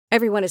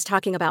Everyone is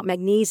talking about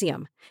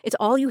magnesium. It's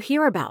all you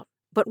hear about.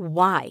 But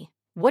why?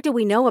 What do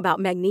we know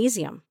about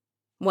magnesium?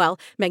 Well,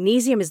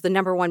 magnesium is the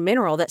number one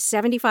mineral that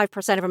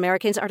 75% of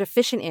Americans are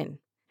deficient in.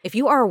 If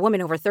you are a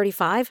woman over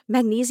 35,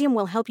 magnesium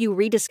will help you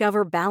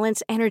rediscover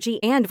balance,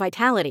 energy, and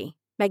vitality.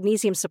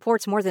 Magnesium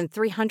supports more than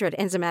 300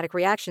 enzymatic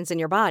reactions in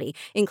your body,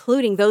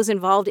 including those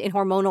involved in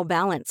hormonal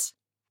balance.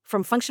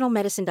 From functional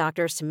medicine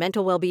doctors to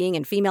mental well-being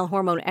and female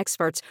hormone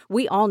experts,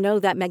 we all know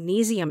that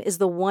magnesium is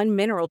the one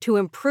mineral to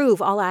improve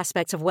all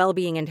aspects of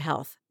well-being and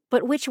health.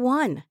 But which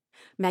one?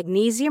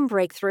 Magnesium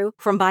Breakthrough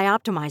from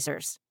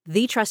Bioptimizers,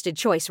 the trusted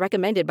choice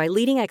recommended by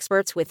leading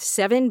experts with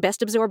 7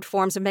 best-absorbed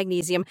forms of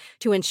magnesium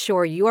to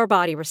ensure your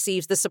body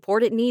receives the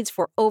support it needs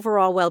for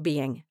overall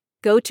well-being.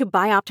 Go to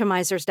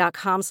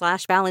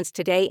bioptimizers.com/balance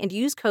today and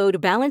use code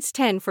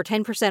BALANCE10 for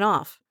 10%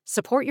 off.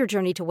 Support your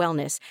journey to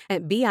wellness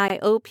at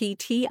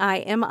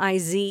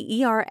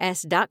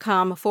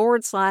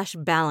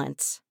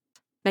bioptimizers.com/balance.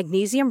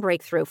 Magnesium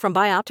Breakthrough from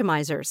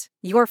Bioptimizers,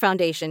 your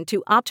foundation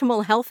to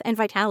optimal health and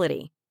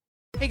vitality.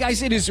 Hey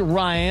guys, it is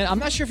Ryan. I'm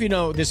not sure if you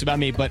know this about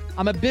me, but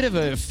I'm a bit of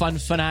a fun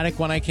fanatic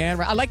when I can.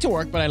 I like to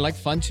work, but I like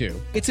fun too.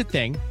 It's a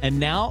thing. And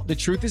now the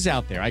truth is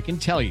out there. I can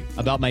tell you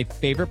about my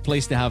favorite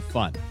place to have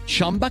fun.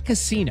 Chumba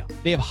Casino.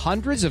 They have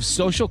hundreds of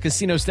social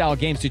casino style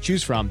games to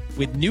choose from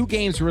with new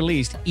games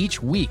released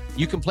each week.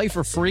 You can play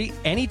for free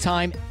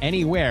anytime,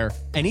 anywhere.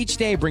 And each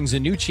day brings a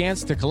new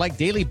chance to collect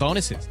daily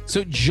bonuses.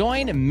 So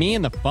join me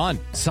in the fun.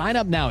 Sign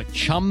up now at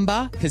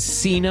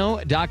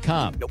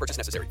ChumbaCasino.com. No purchase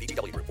necessary.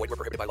 VGW Group. Void where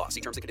prohibited by law.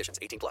 See terms and conditions.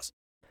 18+.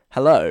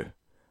 Hello,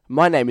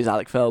 my name is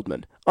Alec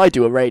Feldman. I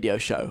do a radio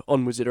show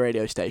on Wizard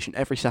Radio Station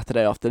every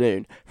Saturday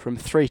afternoon from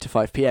 3 to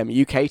 5 p.m.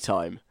 UK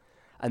time.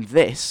 And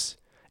this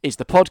is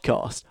the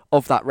podcast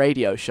of that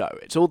radio show.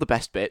 It's all the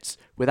best bits,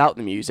 without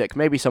the music,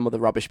 maybe some of the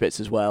rubbish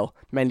bits as well,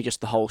 mainly just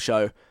the whole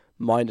show,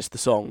 minus the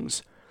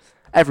songs.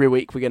 Every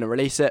week we're going to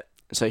release it,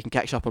 so you can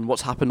catch up on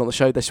what's happened on the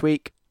show this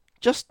week.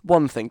 Just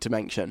one thing to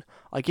mention,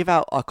 I give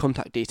out our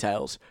contact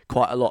details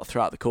quite a lot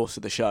throughout the course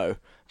of the show,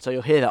 so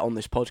you'll hear that on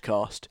this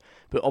podcast,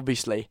 but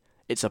obviously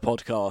it's a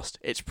podcast,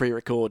 it's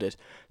pre-recorded,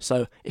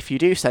 so if you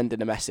do send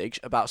in a message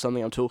about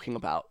something I'm talking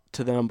about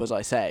to the numbers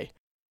I say,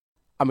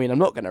 I'm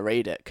not going to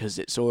read it because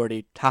it's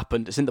already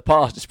happened, it's in the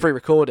past, it's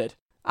pre-recorded,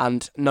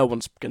 and no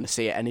one's going to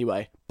see it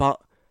anyway,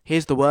 but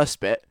here's the worst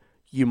bit,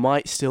 you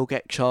might still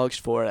get charged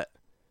for it,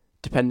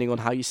 depending on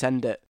how you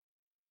send it.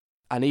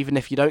 And even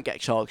if you don't get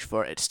charged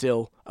for it, it's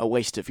still a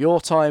waste of your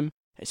time,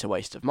 it's a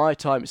waste of my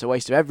time, it's a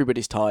waste of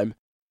everybody's time,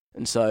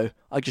 and so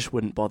I just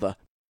wouldn't bother.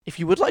 If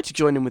you would like to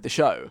join in with the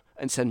show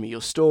and send me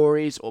your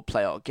stories or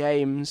play our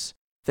games,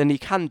 then you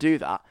can do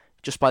that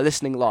just by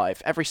listening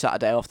live every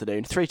Saturday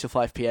afternoon, 3 to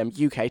 5 p.m.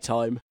 UK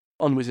time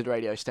on Wizard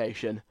Radio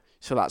Station.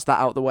 So that's that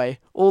out of the way.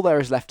 All there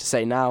is left to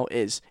say now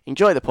is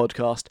enjoy the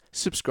podcast,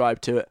 subscribe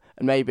to it,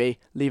 and maybe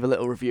leave a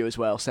little review as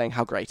well saying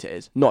how great it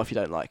is. Not if you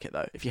don't like it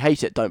though. If you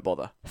hate it, don't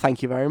bother.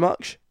 Thank you very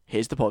much.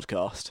 Here's the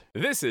podcast.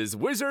 This is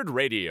Wizard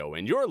Radio,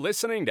 and you're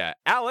listening to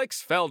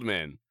Alex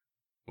Feldman.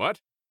 What?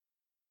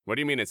 What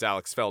do you mean it's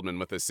Alex Feldman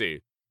with a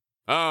C?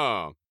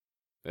 Oh,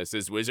 this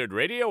is Wizard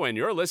Radio, and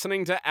you're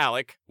listening to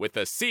Alec with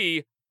a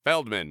C,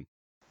 Feldman.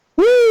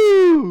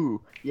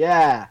 Woo!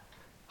 Yeah.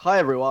 Hi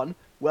everyone.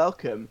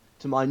 Welcome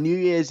to my New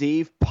Year's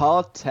Eve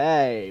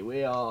party.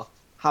 We are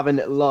having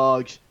it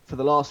large for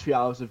the last few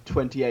hours of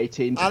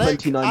 2018.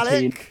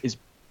 2019 is...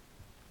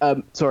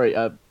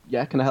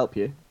 yeah, can I help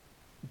you?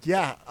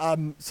 Yeah,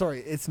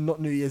 sorry, it's not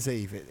New Year's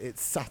Eve.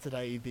 It's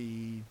Saturday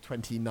the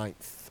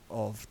 29th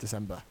of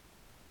December.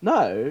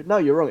 No,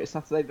 you're wrong. It's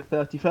Saturday the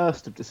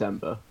 31st of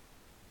December.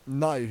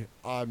 No,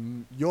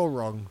 you're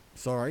wrong.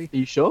 Sorry. Are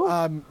you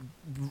sure?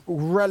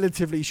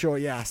 Relatively sure,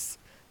 yes,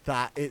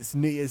 that it's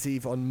New Year's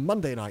Eve on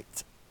Monday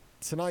night.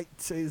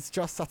 Tonight is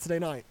just Saturday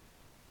night.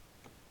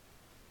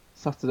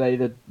 Saturday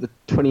the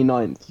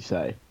 29th, you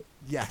say?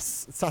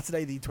 Yes,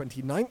 Saturday the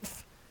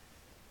 29th.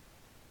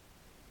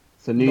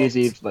 So New Year's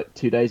Eve's like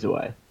 2 days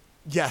away?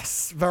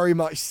 Yes, very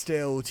much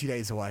still 2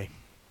 days away.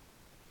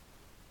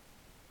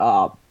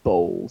 Ah,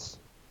 balls.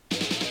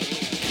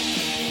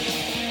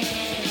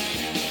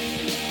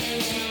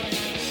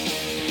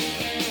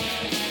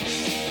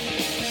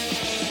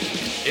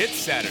 It's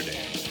Saturday.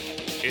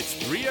 It's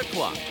 3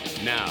 o'clock.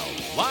 Now,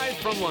 live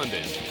from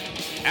London,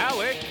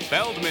 Alec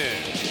Feldman.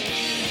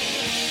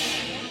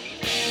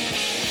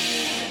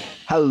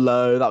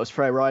 Hello, that was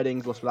Freya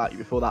Ridings, Lost Without You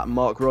before that,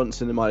 Mark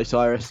Ronson and Miley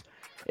Cyrus.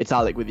 It's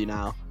Alec with you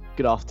now.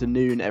 Good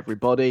afternoon,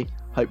 everybody.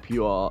 Hope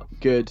you are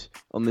good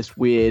on this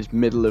weird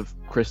middle of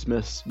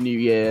Christmas, New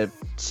Year,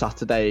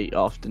 Saturday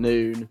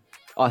afternoon.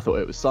 I thought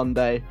it was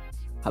Sunday.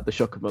 Had the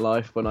shock of my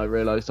life when I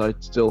realised I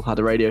still had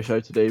a radio show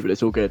to do, but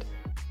it's all good.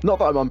 Not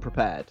that I'm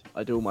unprepared.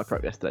 I did all my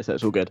prep yesterday, so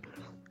it's all good.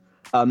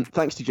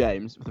 Thanks to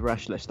James with the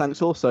Resh List.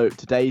 Thanks also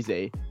to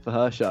Daisy for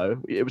her show.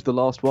 It was the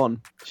last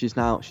one. She's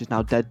now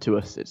dead to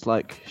us. It's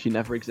like she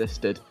never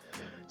existed.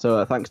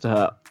 So thanks to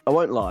her. I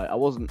won't lie, I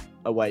wasn't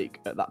awake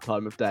at that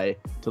time of day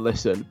to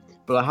listen,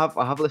 but I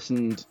have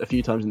listened a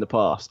few times in the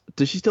past.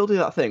 Does she still do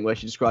that thing where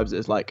she describes it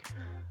as like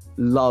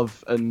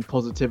love and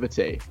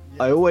positivity.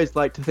 I always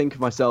like to think of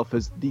myself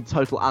as the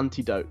total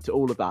antidote to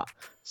all of that.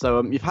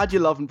 So you've had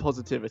your love and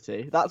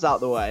positivity. That's out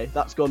the way.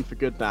 That's gone for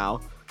good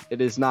now.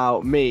 It is now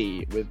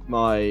me with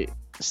my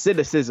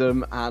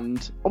cynicism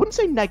and, I wouldn't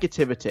say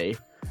negativity,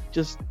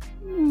 just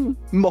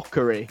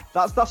mockery.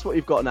 That's what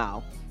you've got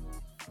now.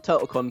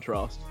 Total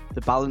contrast.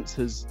 The balance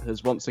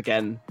has once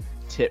again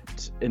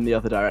tipped in the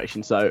other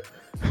direction. So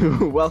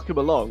welcome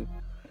along.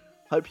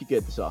 Hope you're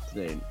good this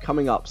afternoon.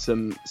 Coming up,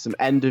 some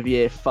end of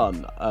year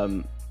fun.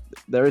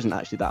 There isn't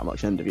actually that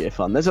much end of year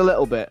fun. There's a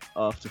little bit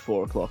after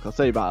 4 o'clock. I'll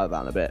tell you about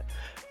that in a bit.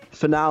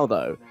 For now,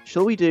 though,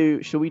 shall we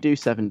do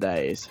 7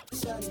 days?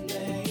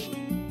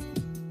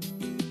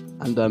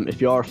 And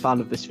if you are a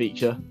fan of this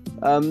feature,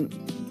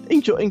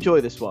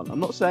 enjoy this one. I'm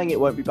not saying it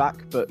won't be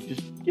back, but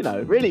just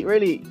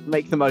really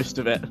make the most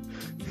of it.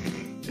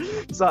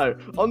 So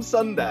on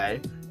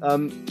Sunday,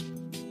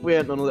 we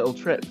went on a little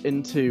trip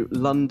into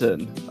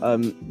London,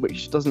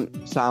 which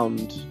doesn't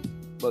sound...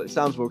 Well, it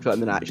sounds more exciting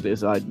than it actually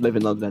is. I live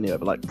in London anyway,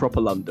 but like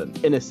proper London.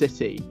 Inner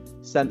city,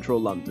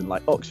 central London,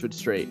 like Oxford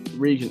Street,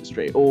 Regent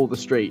Street, all the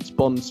streets,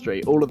 Bond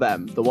Street, all of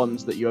them, the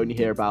ones that you only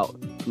hear about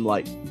from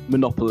like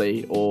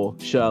Monopoly or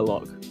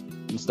Sherlock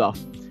and stuff.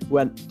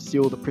 Went to see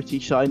all the pretty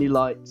shiny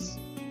lights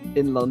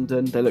in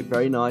London. They look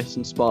very nice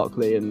and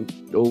sparkly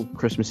and all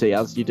Christmassy,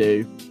 as you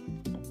do.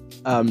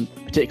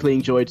 Particularly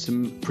enjoyed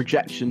some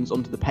projections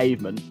onto the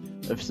pavement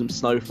of some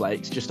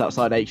snowflakes just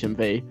outside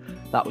HMV.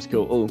 That was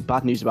cool. Oh,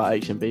 bad news about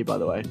HMV, by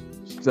the way.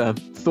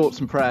 Thoughts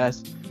and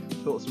prayers.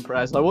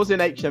 I was in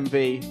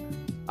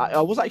HMV.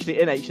 I was actually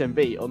in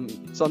HMV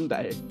on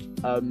Sunday.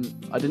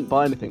 I didn't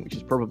buy anything, which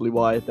is probably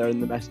why they're in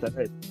the mess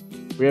they're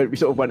in. We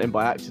sort of went in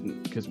by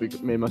accident because me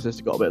and my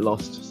sister got a bit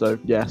lost. So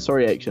yeah,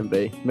 sorry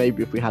HMV.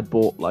 Maybe if we had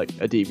bought like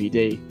a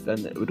DVD,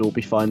 then it would all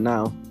be fine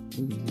now.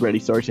 Really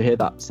sorry to hear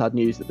that sad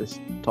news at this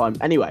time.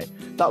 Anyway,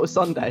 that was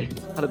Sunday.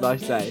 Had a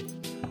nice day.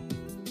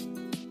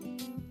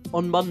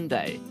 On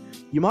Monday,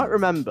 you might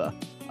remember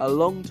a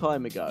long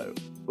time ago,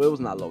 well, it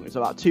wasn't that long, it was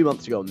about 2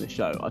 months ago on this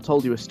show, I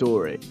told you a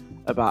story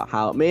about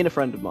how me and a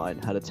friend of mine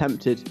had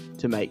attempted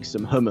to make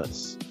some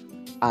hummus,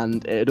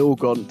 and it had all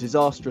gone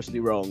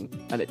disastrously wrong,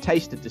 and it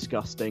tasted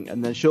disgusting,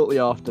 and then shortly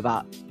after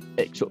that,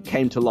 it sort of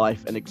came to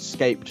life and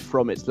escaped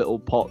from its little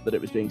pot that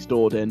it was being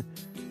stored in,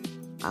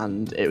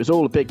 and it was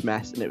all a big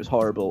mess, and it was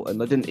horrible,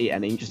 and I didn't eat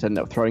any, just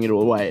ended up throwing it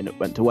all away, and it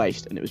went to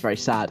waste, and it was very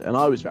sad, and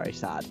I was very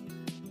sad.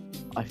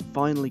 I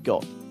finally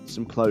got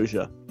some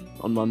closure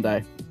on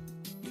Monday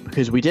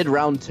because we did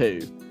round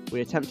 2. We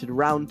attempted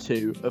round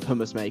 2 of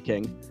hummus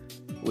making.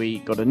 We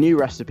got a new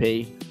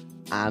recipe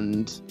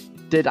and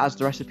did as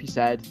the recipe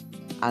said,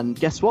 and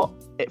guess what?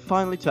 It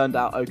finally turned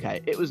out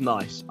okay. It was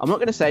nice. I'm not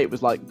going to say it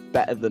was like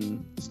better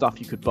than stuff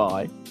you could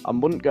buy. I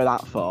wouldn't go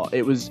that far.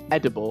 It was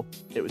edible,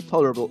 it was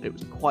tolerable, it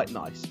was quite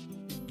nice.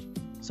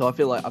 So I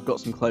feel like I've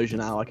got some closure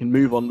now. I can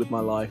move on with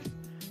my life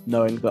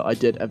knowing that I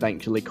did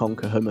eventually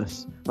conquer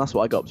hummus. That's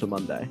what I got up to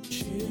Monday.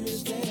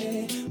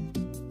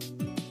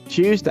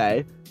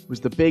 Tuesday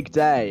was the big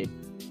day,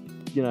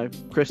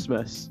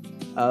 Christmas.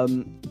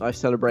 I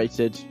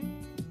celebrated,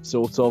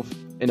 sort of,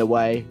 in a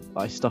way.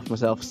 I stuffed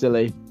myself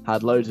silly,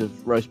 had loads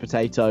of roast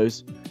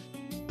potatoes,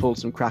 pulled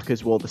some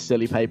crackers, wore the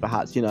silly paper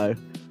hats,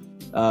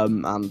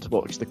 and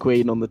watched the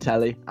Queen on the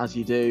telly, as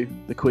you do.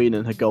 The Queen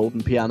and her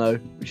golden piano,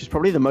 which is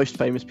probably the most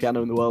famous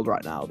piano in the world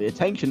right now. The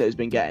attention it has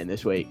been getting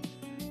this week.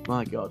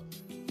 My God.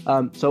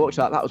 So I watched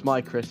that. That was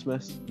my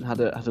Christmas and had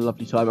a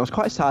lovely time. I was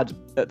quite sad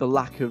at the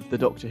lack of the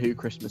Doctor Who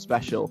Christmas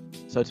special.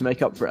 So to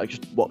make up for it, I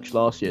just watched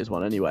last year's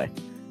one anyway.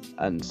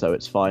 And so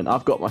it's fine.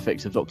 I've got my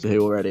fix of Doctor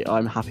Who already.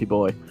 I'm a happy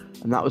boy.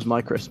 And that was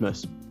my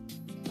Christmas.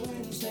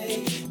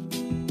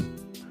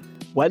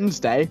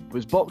 Wednesday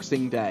was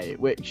Boxing Day,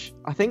 which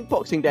I think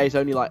Boxing Day is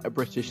only like a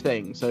British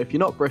thing. So if you're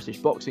not British,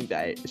 Boxing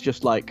Day, it's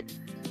just like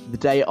the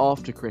day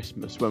after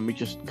Christmas when we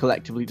just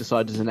collectively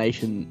decide as a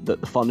nation that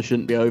the fun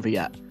shouldn't be over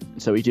yet.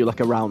 And so we do like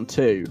a round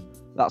 2.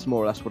 That's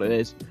more or less what it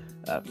is.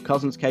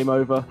 Cousins came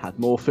over, had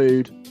more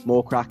food,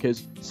 more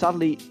crackers.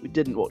 Sadly, we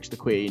didn't watch the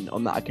Queen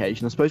on that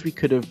occasion. I suppose we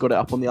could have got it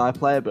up on the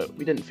iPlayer, but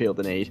we didn't feel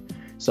the need.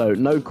 So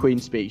no Queen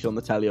speech on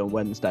the telly on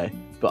Wednesday,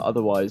 but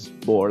otherwise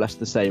more or less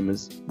the same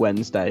as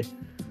Tuesday.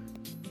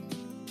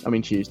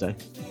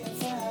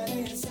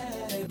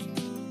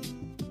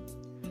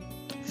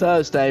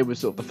 Thursday was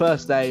sort of the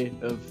first day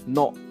of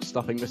not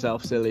stuffing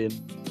myself silly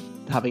and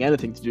having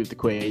anything to do with the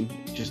Queen,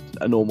 just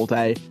a normal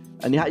day.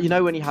 And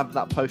when you have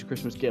that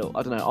post-Christmas guilt,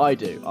 I don't know, I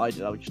did. I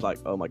was just like,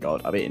 oh my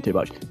God, I've eaten too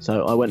much.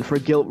 So I went for a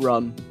guilt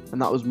run,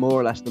 and that was more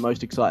or less the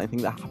most exciting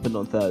thing that happened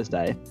on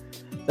Thursday.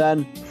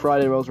 Then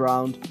Friday rolls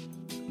around.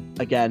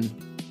 Again,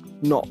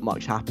 not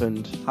much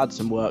happened. Had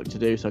some work to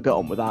do, so I got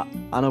on with that.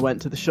 And I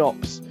went to the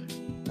shops,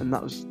 and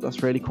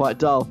that's really quite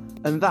dull.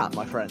 And that,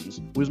 my friends,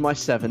 was my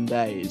 7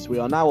 days. We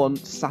are now on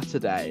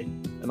Saturday,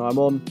 and I'm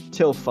on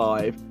till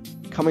 5.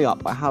 Coming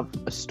up, I have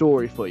a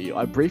story for you.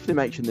 I briefly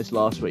mentioned this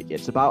last week.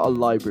 It's about a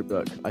library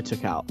book I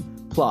took out.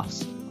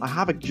 Plus, I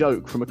have a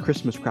joke from a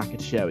Christmas cracker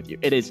to share with you.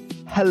 It is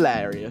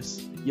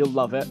hilarious. You'll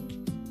love it.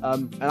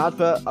 An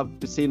advert I've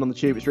seen on the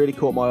tube. It's really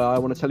caught my eye. I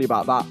want to tell you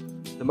about that.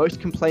 the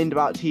most complained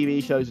about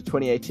TV shows of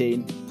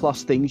 2018,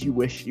 plus things you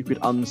wish you could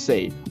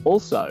unsee.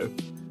 Also,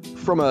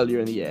 from earlier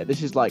in the year,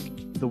 this is like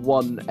the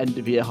one end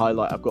of year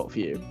highlight I've got for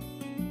you.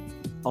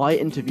 I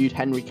interviewed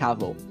Henry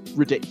Cavill,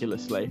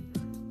 ridiculously.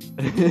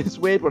 It's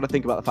weird when I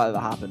think about the fact that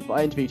happened, but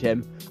I interviewed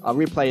him. I'll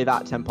replay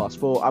that 10 past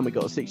 4, and we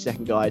got a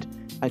 60-second guide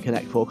and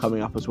Connect 4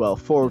 coming up as well.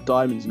 4 of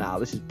Diamonds now.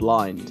 This is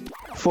Blind.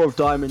 4 of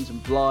Diamonds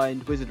and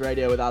Blind. Wizard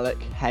Radio with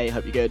Alec. Hey,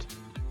 hope you're good.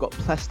 Got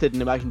Plested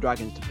and Imagine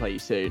Dragons to play you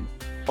soon.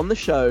 On the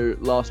show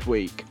last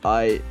week,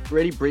 I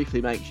really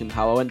briefly mentioned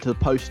how I went to the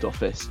post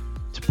office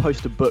to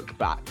post a book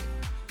back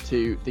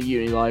to the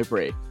uni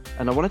library.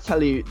 And I want to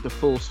tell you the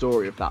full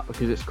story of that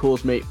because it's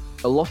caused me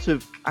a lot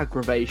of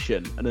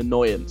aggravation and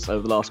annoyance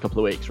over the last couple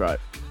of weeks, right?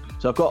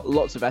 So I've got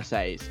lots of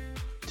essays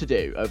to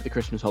do over the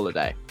Christmas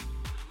holiday.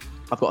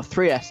 I've got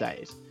 3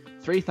 essays,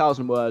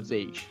 3,000 words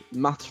each.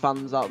 Maths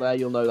fans out there,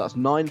 you'll know that's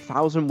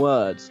 9,000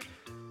 words.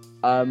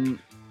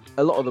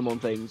 A lot of them on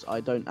things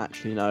I don't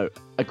actually know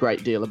a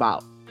great deal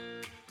about.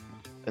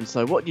 And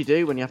so what do you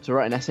do when you have to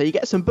write an essay? You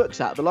get some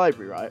books out of the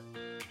library, right?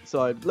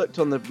 So I looked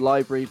on the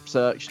library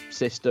search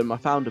system, I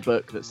found a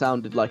book that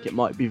sounded like it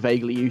might be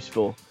vaguely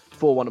useful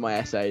for one of my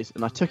essays,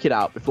 and I took it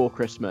out before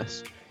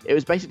Christmas. It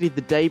was basically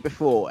the day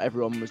before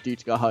everyone was due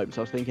to go home,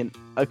 so I was thinking,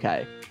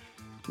 okay,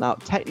 now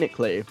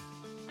technically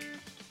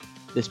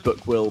this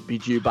book will be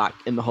due back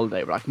in the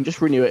holiday, but I can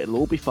just renew it, it'll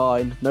all be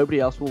fine, nobody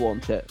else will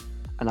want it,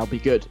 and I'll be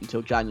good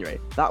until January.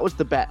 That was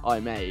the bet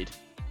I made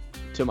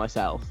to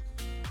myself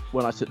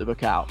when I took the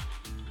book out.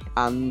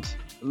 And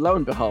lo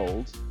and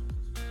behold,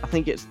 I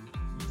think it's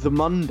the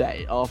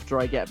Monday after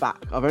I get back.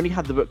 I've only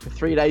had the book for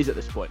 3 days at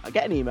this point. I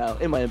get an email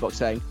in my inbox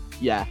saying,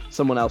 yeah,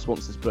 someone else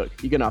wants this book.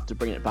 You're going to have to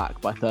bring it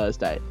back by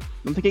Thursday.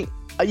 I'm thinking,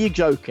 are you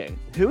joking?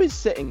 Who is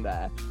sitting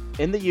there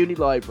in the uni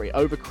library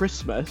over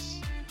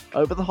Christmas,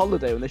 over the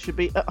holiday, when they should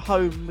be at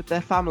home with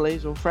their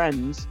families or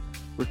friends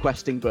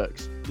requesting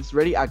books? This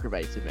really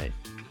aggravated me.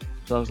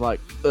 So I was like,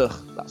 ugh,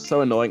 that's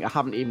so annoying. I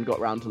haven't even got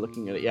around to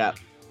looking at it yet.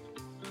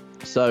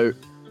 So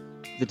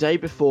the day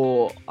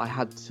before I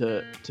had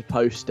to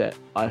post it,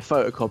 I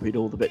photocopied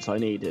all the bits I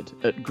needed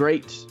at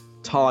great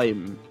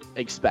time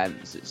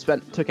expense. It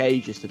took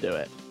ages to do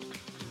it.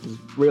 It was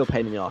a real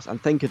pain in the arse.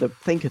 And think of the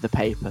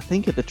paper,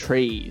 think of the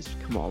trees.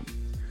 Come on,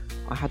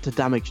 I had to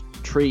damage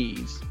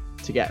trees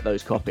to get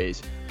those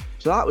copies,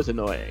 so that was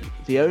annoying.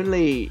 The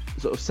only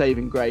sort of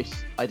saving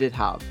grace I did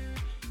have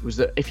was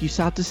that if you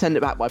had to send it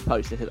back by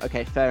post, they said,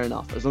 okay, fair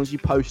enough, as long as you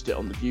post it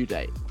on the due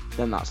date,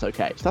 then that's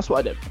okay. So that's what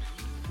I did.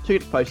 Took it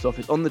to the post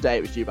office on the day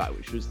it was due back,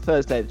 which was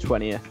Thursday the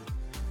 20th.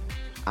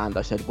 And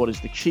I said, what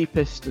is the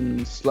cheapest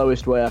and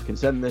slowest way I can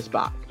send this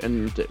back?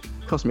 And it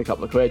cost me a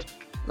couple of quid,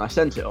 and I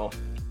sent it off.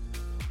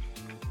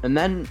 And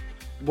then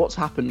what's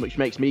happened, which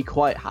makes me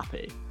quite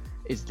happy,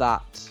 is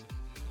that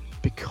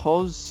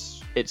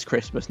because it's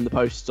Christmas and the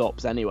post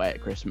stops anyway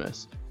at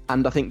Christmas,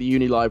 and I think the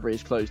uni library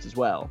is closed as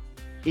well,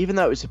 even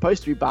though it was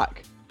supposed to be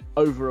back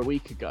over a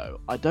week ago,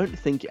 I don't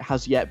think it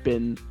has yet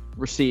been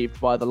received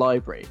by the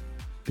library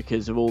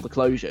because of all the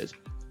closures.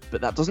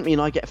 But that doesn't mean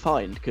I get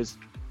fined, because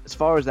as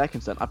far as they're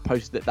concerned, I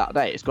posted it that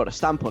day. It's got a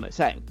stamp on it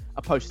saying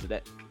I posted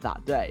it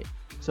that day.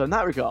 So in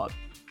that regard,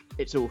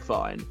 it's all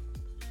fine.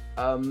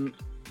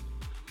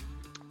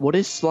 What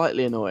is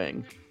slightly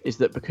annoying is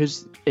that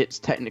because it's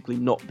technically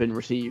not been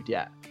received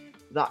yet,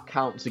 that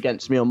counts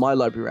against me on my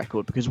library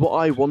record, because what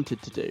I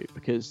wanted to do,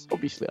 because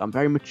obviously I'm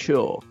very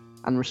mature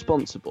and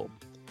responsible,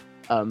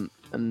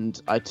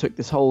 and I took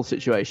this whole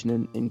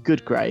situation in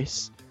good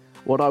grace,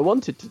 what I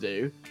wanted to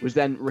do was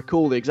then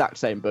recall the exact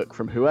same book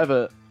from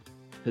whoever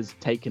has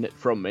taken it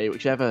from me,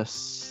 whichever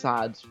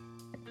sad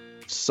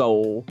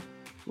soul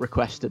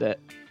requested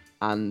it,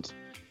 and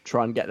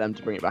try and get them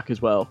to bring it back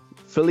as well.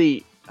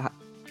 Fully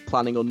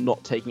planning on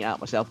not taking it out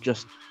myself,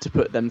 just to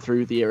put them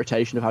through the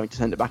irritation of having to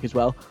send it back as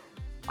well.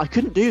 I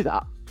couldn't do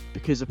that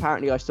because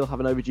apparently I still have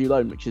an overdue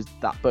loan, which is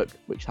that book,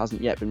 which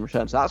hasn't yet been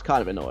returned. So that's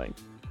kind of annoying.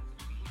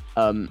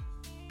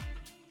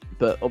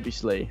 But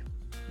obviously,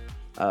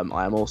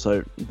 I am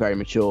also very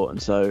mature, and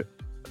so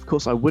of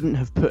course I wouldn't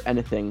have put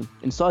anything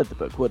inside the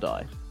book, would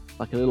I?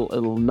 Like a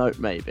little note,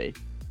 maybe,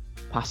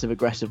 passive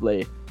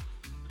aggressively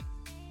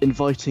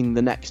inviting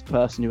the next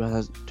person who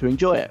has to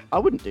enjoy it. I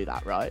wouldn't do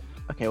that, right?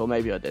 Okay, well,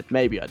 maybe I did.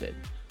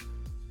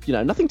 You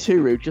know, nothing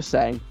too rude, just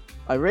saying,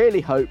 I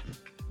really hope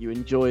you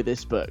enjoy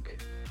this book.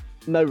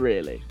 No,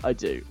 really, I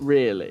do,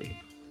 really.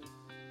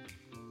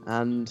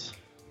 And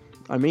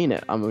I mean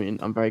it. I mean,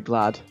 I'm very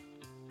glad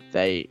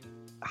they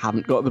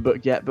haven't got the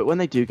book yet, but when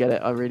they do get it,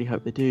 I really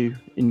hope they do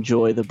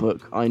enjoy the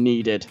book I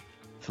needed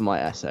for my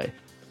essay.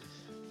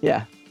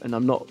 Yeah, and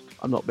I'm not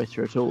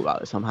bitter at all about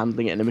this. I'm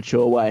handling it in a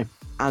mature way,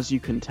 as you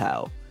can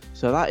tell.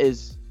 So that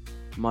is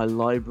my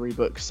library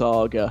book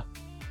saga,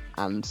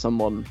 and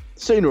someone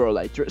sooner or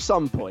later, at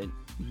some point,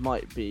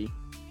 might be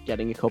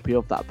getting a copy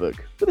of that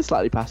book with a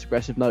slightly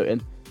passive-aggressive note in.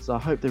 So I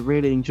hope they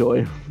really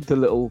enjoy the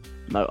little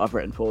note I've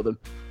written for them.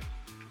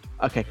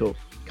 Okay, cool.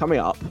 Coming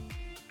up,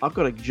 I've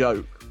got a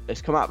joke.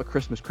 It's come out of a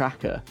Christmas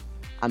cracker,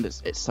 and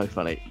it's so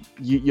funny.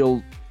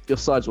 Your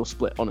sides will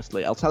split,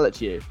 honestly. I'll tell it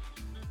to you,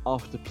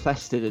 after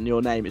Plested in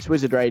your name. It's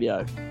Wizard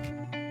Radio.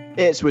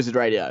 It's Wizard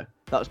Radio.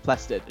 That was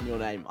Plested in your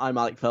name. I'm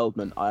Alec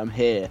Feldman. I am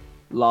here,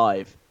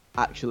 live,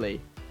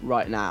 actually,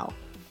 right now,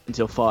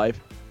 until 5.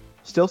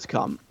 Still to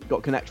come.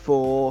 Got Connect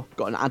 4,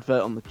 got an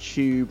advert on the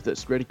tube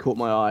that's really caught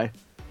my eye.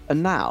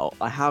 And now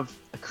I have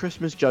a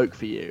Christmas joke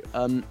for you.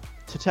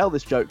 To tell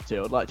this joke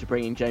to, I'd like to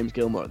bring in James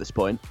Gilmore at this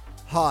point.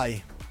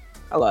 Hi.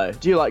 Hello.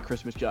 Do you like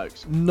Christmas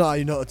jokes?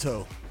 No, not at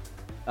all.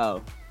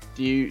 Oh.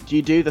 Do you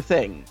do the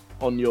thing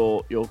on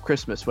your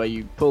Christmas where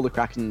you pull the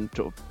crack and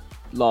sort of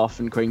laugh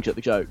and cringe at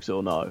the jokes,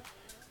 or no?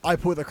 I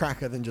pull the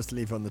cracker, then just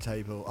leave it on the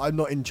table. I'm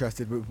not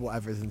interested with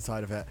whatever's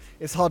inside of it.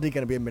 It's hardly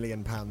going to be £1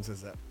 million,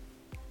 is it?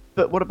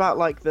 But what about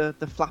like the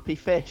flappy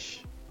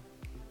fish?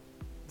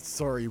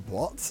 Sorry,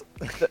 what?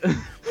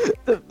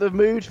 The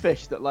mood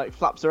fish that like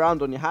flaps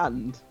around on your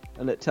hand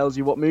and it tells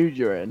you what mood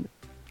you're in.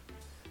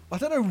 I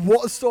don't know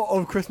what sort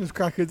of Christmas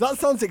crackers. That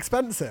sounds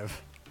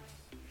expensive.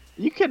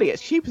 Are you kidding?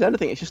 It's cheap as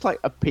anything. It's just like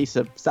a piece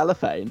of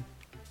cellophane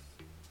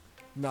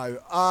No.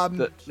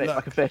 that shaped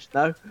like a fish.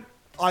 No.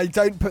 I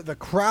don't put the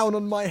crown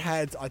on my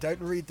head. I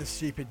don't read the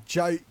stupid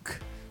joke.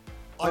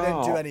 I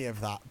don't do any of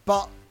that.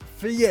 But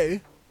for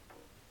you,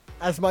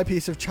 as my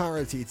piece of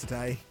charity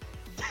today,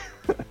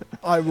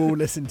 I will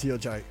listen to your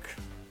joke.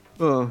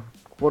 Oh,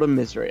 what a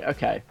misery.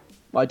 Okay.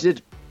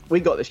 We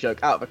got this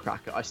joke out of a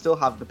cracker. I still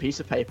have the piece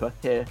of paper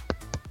here.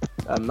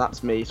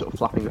 That's me sort of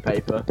flapping the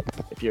paper,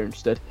 if you're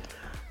interested.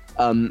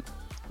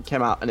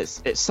 Came out and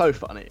it's so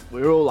funny.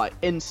 We were all like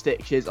in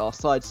stitches, our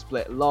sides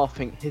split,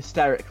 laughing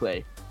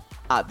hysterically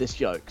at this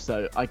joke.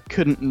 So I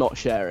couldn't not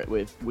share it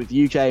with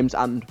you, James,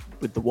 and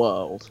with the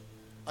world.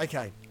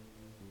 Okay.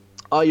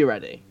 Are you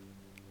ready?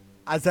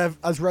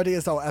 As ready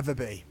as I'll ever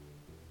be.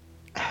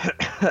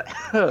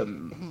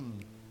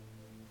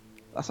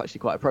 That's actually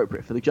quite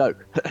appropriate for the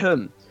joke.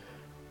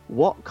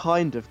 What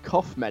kind of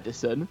cough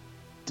medicine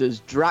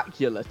does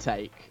Dracula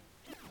take?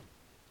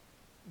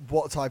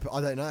 What type? I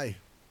don't know.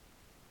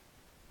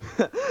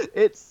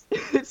 It's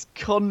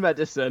con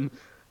medicine.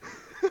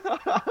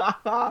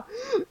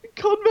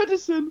 Con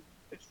medicine.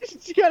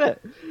 Did you get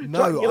it?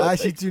 No, Dracula I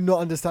actually do not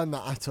understand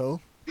that at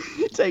all.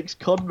 He takes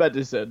con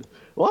medicine.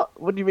 What?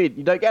 What do you mean?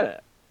 You don't get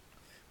it?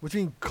 What do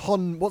you mean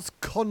con? What's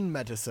con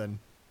medicine?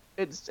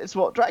 It's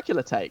what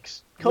Dracula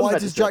takes. Con Why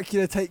medicine. does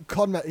Dracula take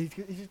con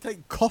medicine? He should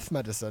take cough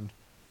medicine.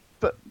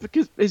 But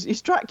because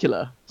he's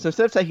Dracula, so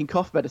instead of taking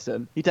cough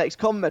medicine, he takes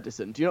con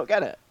medicine. Do you not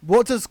get it?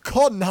 What does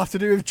con have to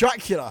do with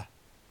Dracula?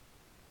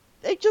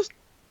 It's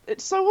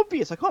so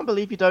obvious. I can't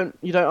believe you don't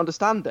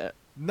understand it.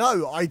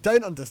 No, I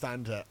don't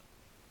understand it.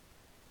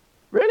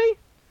 Really?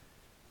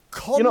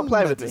 Con You're not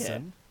playing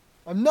medicine?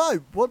 with me here. No,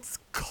 what's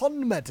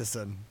con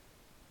medicine?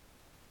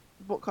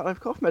 What kind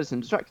of cough medicine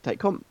does Dracula take?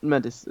 Con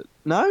medicine?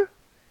 No?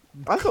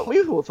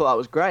 We all thought that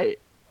was great.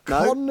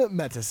 No? Con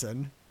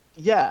medicine?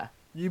 Yeah.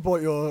 You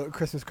bought your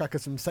Christmas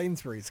crackers from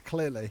Sainsbury's,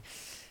 clearly.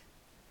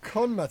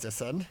 Con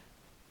medicine?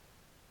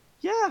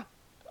 Yeah.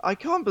 I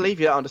can't believe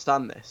you don't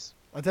understand this.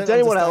 I don't Does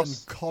anyone understand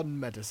else? con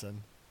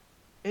medicine.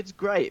 It's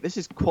great. This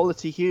is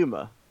quality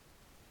humour.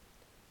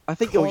 I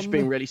think you're just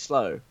being really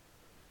slow.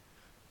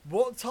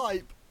 What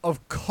type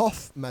of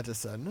cough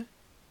medicine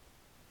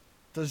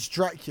does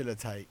Dracula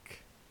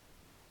take?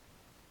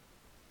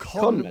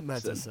 Con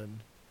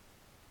medicine.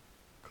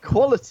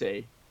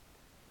 Quality.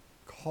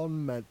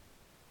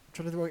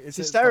 It's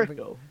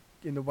hysterical.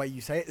 In the way you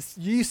say it.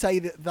 You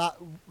say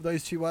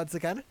those two words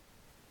again?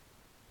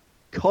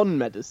 Con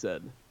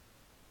medicine.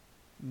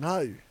 No,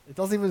 it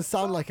doesn't even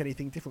sound like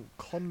anything different.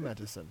 Con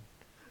medicine.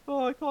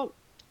 Oh, I can't.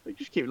 I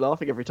just keep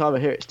laughing every time I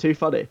hear it. It's too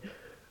funny.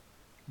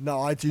 No,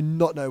 I do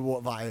not know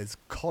what that is.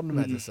 Con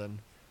medicine.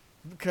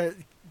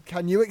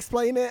 Can you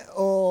explain it,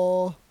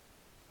 or?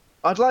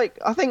 I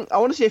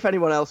want to see if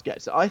anyone else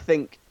gets it. I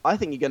think you're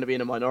going to be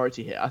in a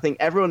minority here. I think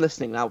everyone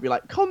listening now will be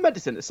like, con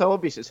medicine, it's so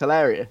obvious, it's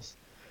hilarious.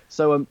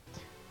 So,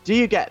 do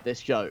you get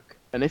this joke?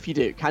 And if you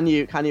do, can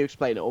you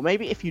explain it? Or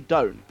maybe if you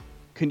don't,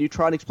 can you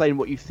try and explain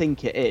what you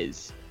think it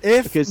is?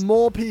 If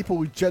more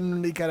people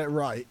generally get it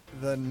right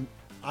and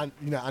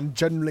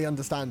generally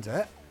understand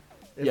it,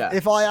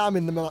 if I am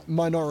in the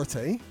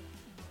minority,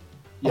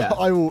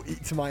 I will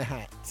eat to my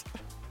hat.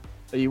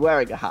 Are you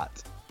wearing a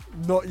hat?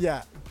 Not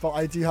yet, but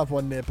I do have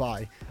one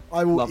nearby.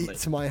 I will Lovely. eat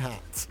to my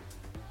hat.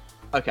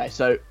 Okay,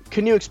 so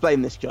can you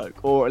explain this joke,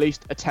 or at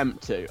least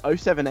attempt to?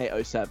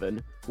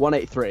 07807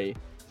 183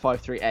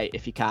 538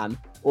 if you can,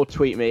 or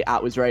tweet me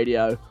at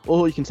WizRadio,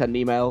 or you can send an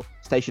email,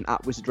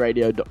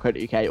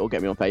 station@wizardradio.co.uk, or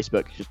get me on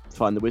Facebook. Just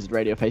find the Wizard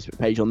Radio Facebook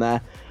page on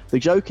there. The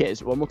joke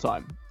is, one more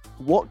time,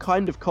 what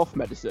kind of cough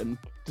medicine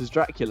does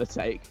Dracula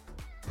take?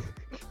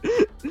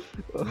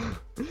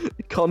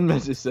 Con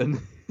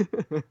medicine.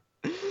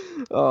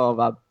 Oh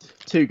man,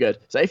 too good.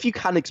 So if you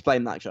can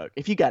explain that joke,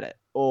 if you get it,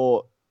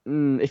 or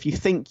if you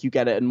think you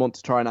get it and want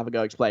to try and have a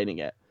go explaining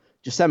it,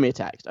 just send me a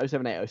text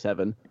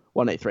 07807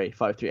 183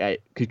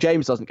 538, because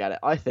James doesn't get it.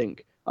 I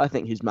think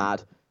he's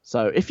mad.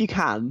 So if you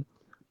can,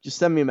 just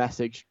send me a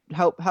message.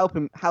 Help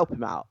him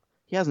out.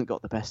 He hasn't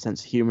got the best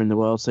sense of humor in the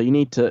world, so you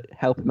need to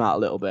help him out a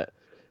little bit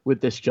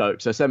with this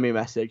joke. So send me a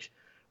message.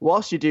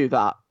 whilst you do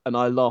that, and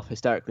I laugh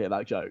hysterically at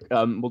that joke,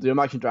 we'll do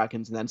Imagine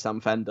Dragons and then Sam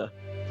Fender.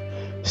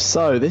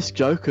 So this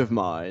joke of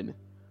mine,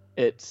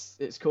 it's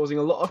causing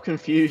a lot of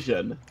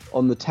confusion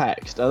on the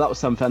text. That was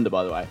Sam Fender,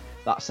 by the way.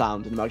 That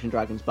sound in Imagine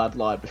Dragons Bad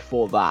Lie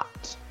before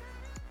that.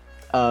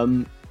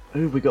 Who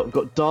have we got? We've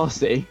got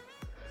Darcy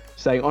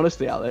saying,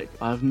 honestly, Alec,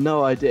 I have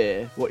no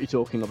idea what you're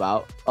talking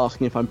about,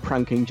 asking if I'm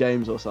pranking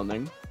James or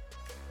something.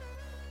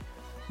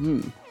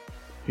 Who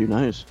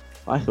knows?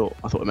 I thought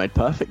it made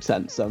perfect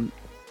sense.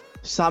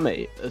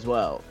 Sammy, as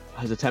well,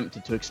 has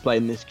attempted to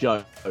explain this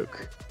joke.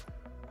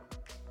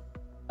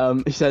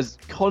 He says,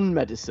 con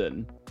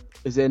medicine,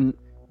 as in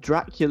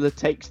Dracula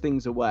takes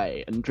things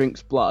away and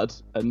drinks blood,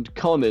 and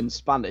con in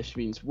Spanish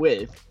means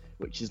with,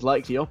 which is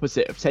like the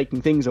opposite of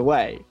taking things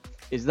away.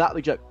 Is that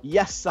the joke?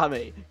 Yes,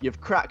 Sammy,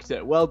 you've cracked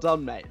it. Well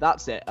done, mate.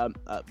 That's it. No,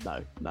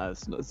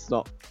 it's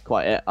not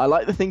quite it. I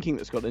like the thinking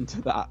that's gone into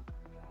that.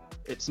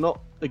 It's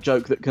not a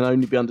joke that can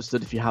only be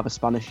understood if you have a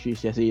Spanish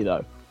GCSE,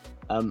 though.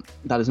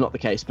 That is not the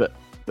case, but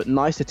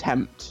nice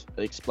attempt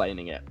at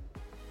explaining it.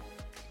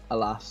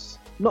 Alas,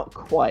 not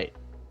quite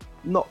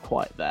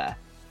there.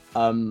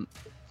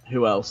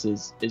 Who else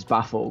is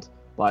baffled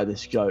by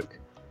this joke?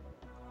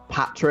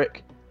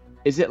 Patrick,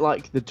 is it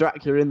like the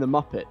Dracula in the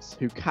Muppets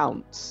who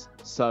counts?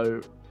 So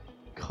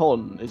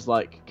Con is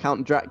like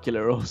Count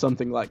Dracula or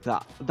something like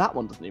that. That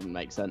one doesn't even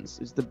make sense.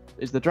 Is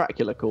the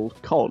Dracula called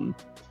Con?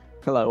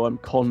 Hello, I'm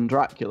Con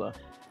Dracula.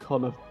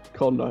 Con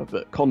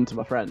to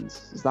my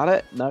friends. Is that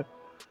it? No.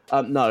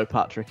 No,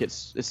 Patrick,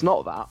 it's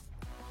not that.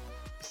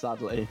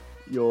 Sadly,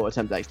 your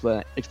attempt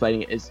at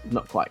explaining it is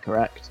not quite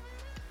correct.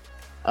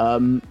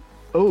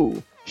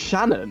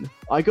 Shannon,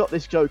 I got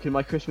this joke in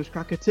my Christmas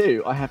cracker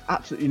too. I have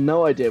absolutely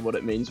no idea what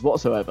it means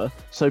whatsoever.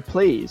 So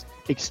please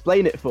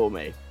explain it for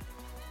me.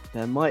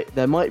 There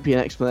might be an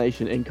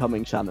explanation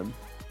incoming, Shannon,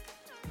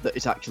 that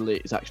is actually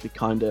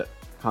kind of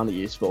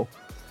useful.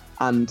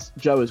 And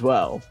Joe as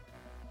well,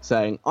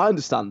 saying, I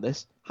understand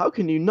this. How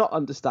can you not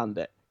understand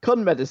it?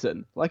 Con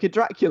medicine, like a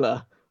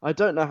Dracula. I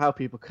don't know how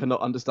people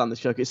cannot understand this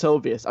joke. It's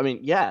obvious. I mean,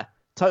 yeah,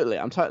 totally.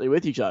 I'm totally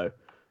with you, Joe.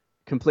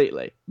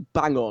 Completely.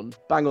 Bang on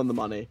the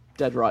money.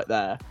 Dead right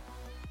there.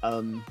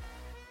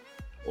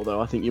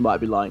 Although I think you might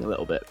be lying a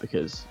little bit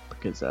because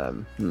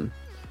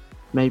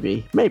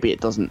maybe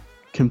it doesn't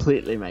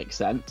completely make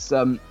sense.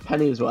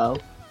 Penny as well.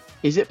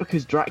 Is it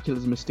because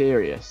Dracula's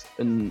mysterious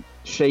and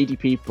shady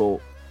people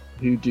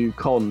who do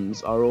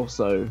cons are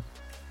also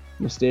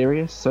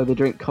mysterious, so they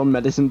drink con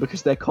medicine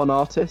because they're con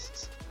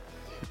artists?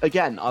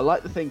 Again, I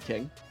like the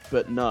thinking,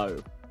 but no.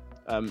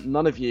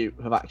 None of you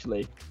have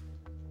actually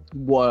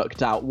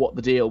worked out what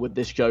the deal with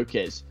this joke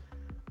is.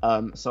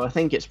 So I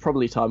think it's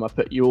probably time I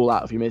put you all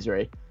out of your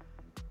misery.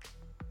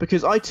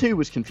 Because I too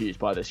was confused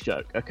by this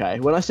joke, okay?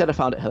 When I said I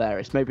found it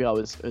hilarious, maybe I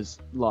was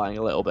lying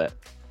a little bit.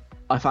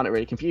 I found it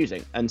really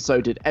confusing, and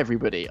so did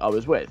everybody I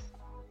was with.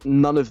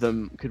 None of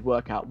them could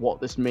work out what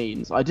this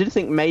means. I did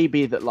think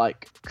maybe that,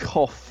 like,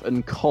 cough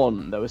and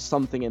con, there was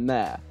something in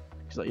there.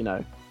 Because, like, you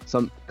know,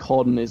 some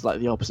con is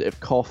like the opposite of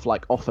cough,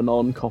 like off and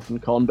on, cough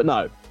and con, but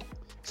no.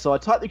 So I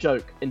typed the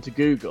joke into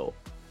Google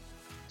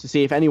to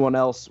see if anyone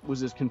else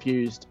was as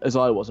confused as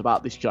I was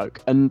about this joke,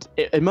 and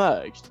it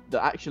emerged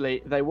that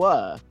actually they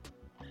were.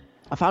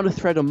 I found a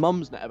thread on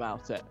Mumsnet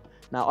about it.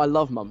 Now, I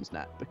love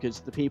Mumsnet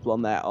because the people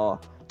on there are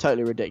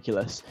totally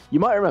ridiculous.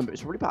 You might remember,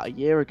 it's probably about a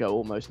year ago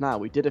almost now,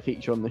 we did a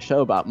feature on the show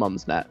about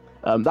Mumsnet.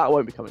 That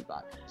won't be coming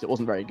back because it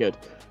wasn't very good.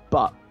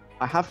 But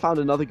I have found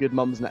another good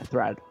Mumsnet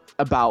thread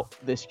about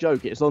this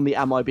joke. It's on the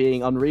Am I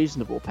Being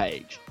Unreasonable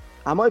page.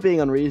 Am I being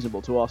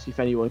unreasonable to ask if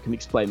anyone can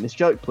explain this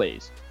joke,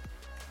 please?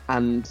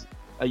 And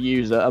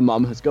a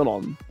mum, has gone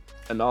on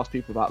and asked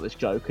people about this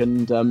joke,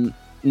 and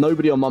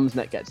nobody on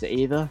Mumsnet gets it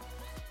either.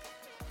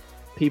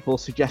 People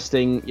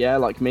suggesting, yeah,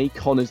 like me,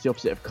 con is the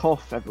opposite of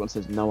cough. Everyone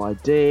says no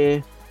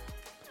idea.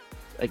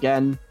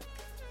 Again,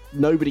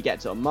 nobody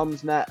gets it on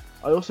Mumsnet.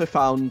 I also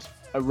found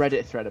a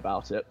Reddit thread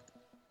about it.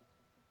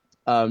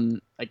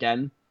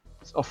 Again,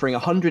 it's offering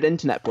 100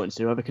 internet points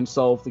to whoever can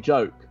solve the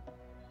joke.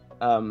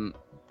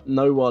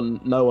 No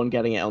one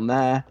getting it on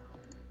there.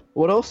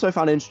 What I also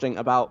found interesting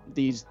about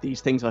these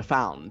things I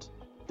found,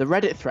 the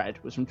Reddit thread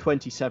was from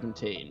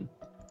 2017.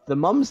 The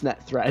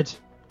Mumsnet thread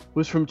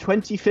was from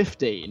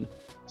 2015.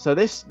 So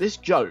this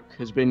joke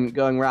has been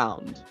going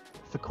around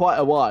for quite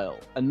a while,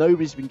 and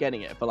nobody's been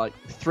getting it for like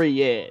 3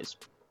 years.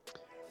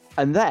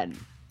 And then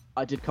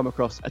I did come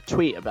across a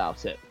tweet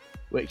about it,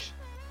 which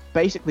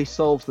basically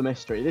solves the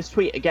mystery. This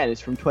tweet, again, is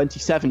from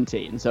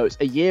 2017, so it's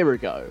a year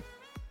ago,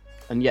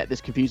 and yet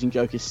this confusing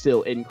joke is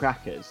still in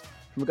crackers.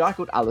 From a guy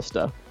called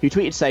Alistair, who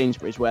tweeted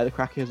Sainsbury's, where the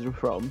crackers are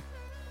from,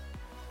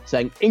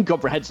 saying,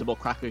 incomprehensible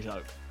cracker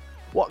joke.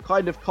 What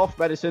kind of cough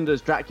medicine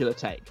does Dracula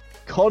take?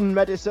 Con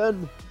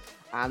medicine?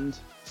 And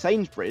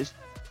Sainsbury's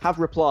have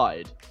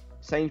replied.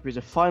 Sainsbury's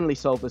have finally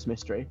solved this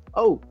mystery.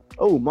 Oh,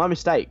 my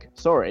mistake.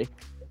 Sorry.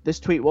 This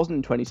tweet wasn't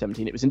in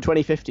 2017, it was in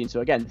 2015.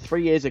 So again,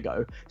 3 years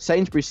ago.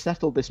 Sainsbury's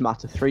settled this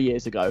matter 3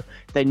 years ago.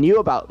 They knew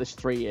about this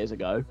 3 years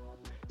ago.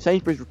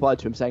 Sainsbury's replied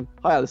to him saying,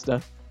 hi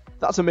Alistair,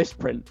 that's a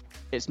misprint.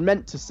 It's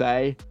meant to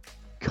say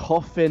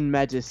Coffin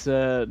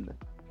medicine.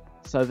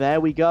 So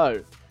there we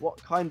go.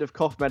 What kind of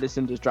cough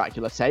medicine does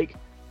Dracula take?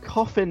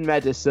 Coffin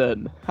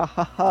medicine. Ha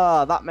ha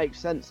ha. That makes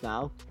sense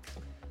now.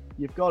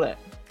 You've got it.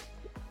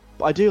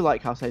 But I do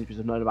like how Sainsbury's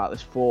have known about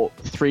this for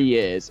 3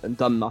 years and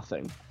done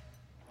nothing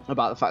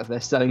about the fact that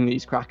they're selling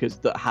these crackers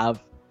that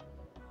have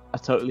a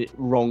totally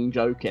wrong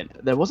joke in.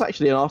 There was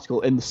actually an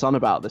article in The Sun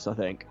about this, I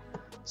think.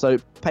 So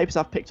papers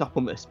have picked up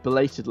on this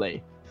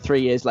belatedly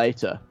 3 years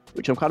later,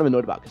 which I'm kind of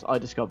annoyed about because I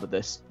discovered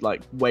this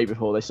like way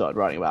before they started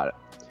writing about it.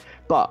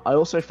 But I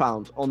also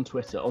found on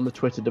Twitter, on the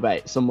Twitter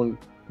debate, someone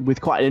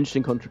with quite an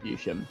interesting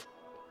contribution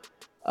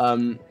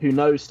who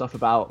knows stuff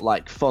about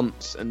like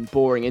fonts and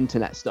boring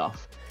internet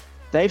stuff.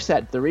 They've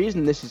said the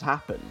reason this has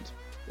happened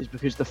is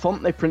because the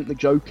font they print the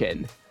joke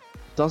in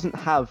doesn't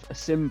have a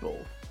symbol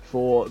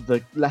for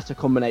the letter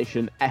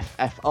combination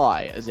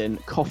FFI, as in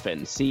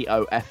coffin,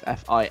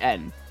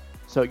 COFFIN.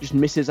 So it just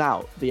misses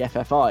out the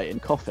FFI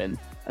in coffin,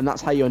 and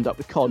that's how you end up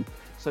with con.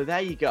 So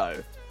there you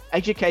go.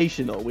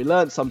 Educational. We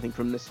learned something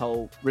from this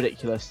whole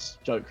ridiculous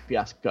joke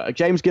fiasco.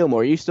 James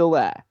Gilmore, are you still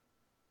there?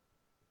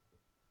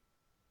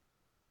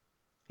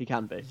 He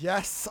can be.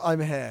 Yes, I'm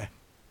here.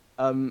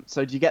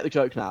 So do you get the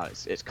joke now?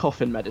 It's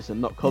coffin medicine,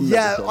 not con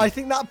medicine. Yeah, I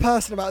think that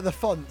person about the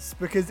fonts,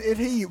 because if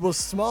he was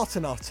smart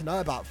enough to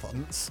know about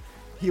fonts,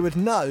 he would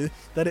know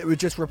that it would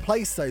just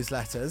replace those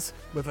letters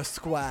with a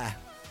square.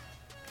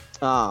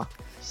 Ah,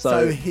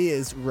 so he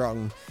is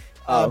wrong.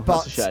 Oh,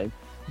 but, that's a shame.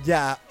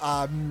 Yeah,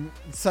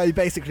 so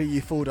basically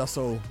you fooled us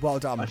all. Well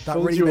done. That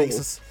really makes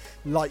us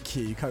like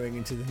you going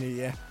into the new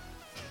year.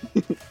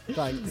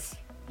 Thanks.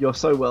 You're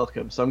so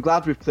welcome. So I'm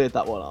glad we've cleared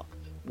that one up.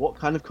 What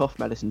kind of cough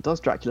medicine does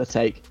Dracula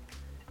take?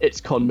 It's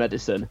con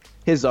medicine.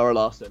 Here's Zara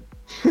Larsson.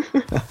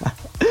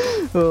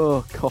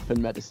 Oh,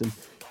 coffin medicine.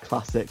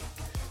 Classic.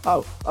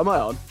 Oh, am I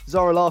on?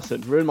 Zara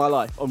Larsson, Ruin My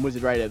Life on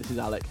Wizard Radio. This is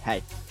Alec.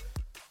 Hey.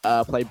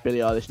 Play Billie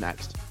Eilish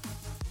next.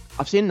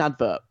 I've seen an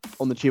advert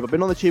on the tube. I've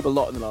been on the tube a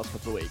lot in the last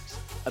couple of weeks.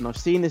 And I've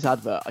seen this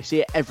advert. I see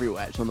it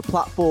everywhere. It's on the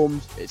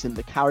platforms. It's in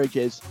the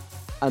carriages.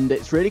 And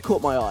it's really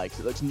caught my eye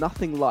because it looks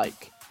nothing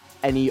like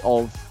any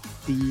of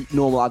the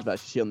normal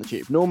adverts you see on the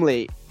tube.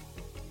 Normally,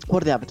 what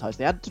do they advertise?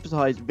 They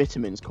advertise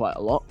vitamins quite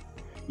a lot.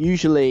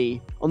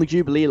 Usually, on the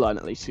Jubilee line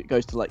at least, it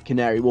goes to like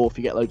Canary Wharf.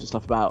 You get loads of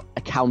stuff about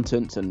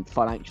accountants and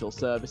financial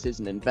services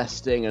and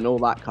investing and all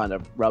that kind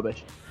of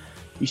rubbish.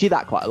 You see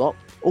that quite a lot.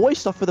 Always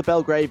stuff for the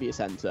Belgravia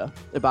Centre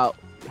about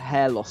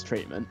hair loss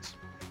treatments.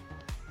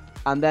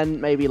 And then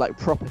maybe like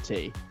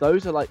property.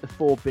 Those are like the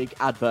 4 big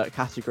advert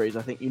categories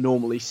I think you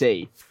normally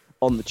see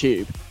on the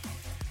tube.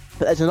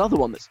 But there's another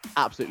one that's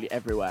absolutely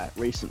everywhere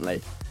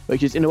recently,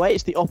 which is, in a way,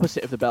 it's the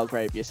opposite of the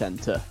Belgravia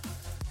Centre.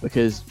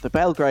 Because the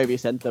Belgravia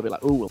Centre, they'll be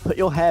like, oh, we'll put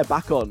your hair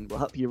back on, we'll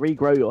help you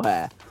regrow your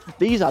hair.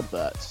 These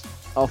adverts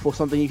are for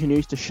something you can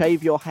use to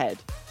shave your head.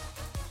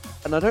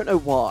 And I don't know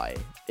why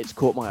it's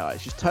caught my eye.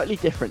 It's just totally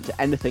different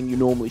to anything you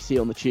normally see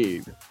on the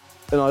tube.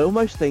 And I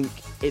almost think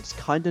it's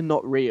kind of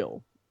not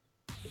real.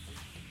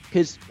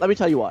 Because, let me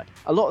tell you why.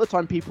 A lot of the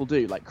time people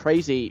do, like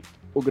crazy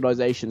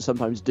organisations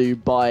sometimes do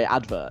buy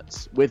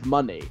adverts with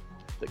money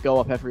that go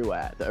up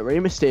everywhere that are really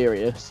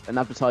mysterious and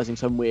advertising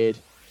some weird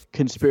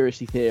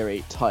conspiracy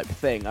theory type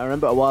thing. I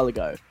remember a while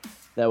ago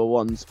there were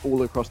ones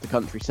all across the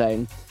country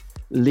saying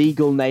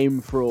legal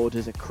name fraud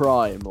is a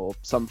crime or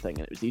something,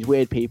 and it was these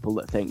weird people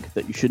that think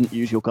that you shouldn't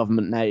use your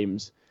government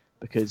names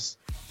because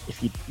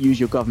if you use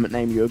your government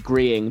name you're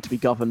agreeing to be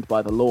governed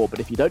by the law, but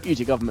if you don't use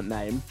your government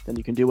name then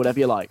you can do whatever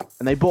you like.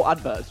 And they bought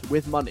adverts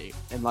with money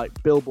in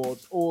like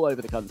billboards all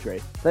over the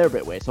country. They're a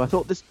bit weird, so I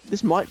thought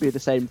this might be the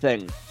same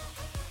thing.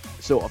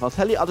 Sort of.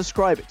 I'll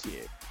describe it to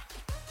you.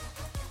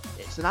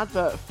 It's an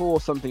advert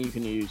for something you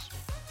can use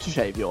to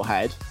shave your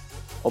head.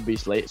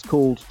 Obviously, it's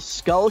called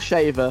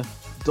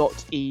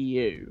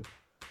skullshaver.eu.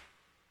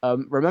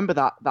 Remember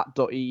that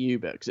 .eu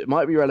bit, because it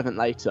might be relevant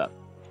later.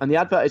 And the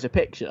advert is a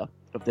picture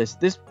of this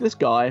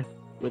guy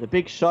with a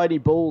big shiny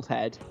bald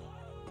head,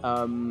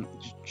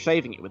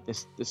 shaving it with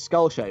this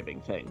skull shaving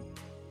thing.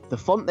 The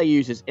font they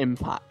use is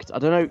Impact. I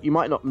don't know, you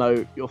might not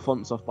know your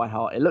fonts off by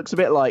heart. It looks a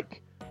bit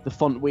like the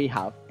font we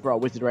have for our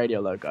Wizard Radio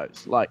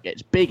logos. Like,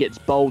 it's big, it's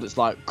bold, it's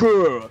like,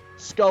 grrr,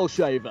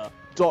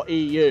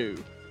 skullshaver.eu.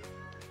 It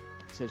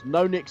says,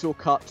 no nicks or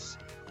cuts,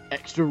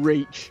 extra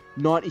reach,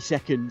 90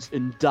 seconds,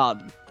 and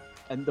done.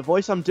 And the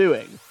voice I'm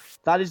doing,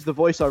 that is the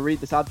voice I read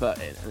this advert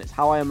in, and it's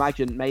how I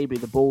imagine maybe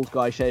the bald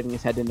guy shaving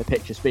his head in the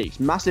picture speaks.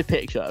 Massive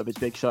picture of his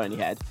big shiny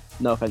head.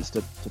 No offence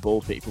to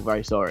bald people,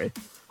 very sorry.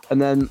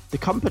 And then the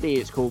company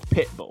is called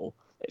Pitbull.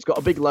 It's got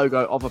a big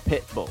logo of a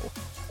pit bull.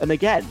 And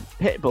again,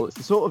 Pitbull, it's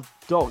the sort of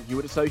dog you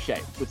would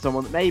associate with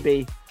someone that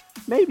maybe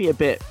a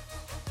bit,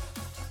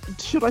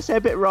 should I say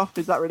a bit rough?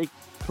 Is that really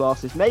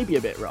classist? Maybe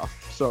a bit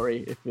rough.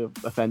 Sorry if you're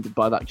offended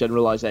by that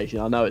generalisation.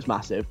 I know it's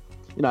massive.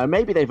 You know,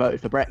 maybe they voted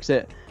for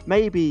Brexit.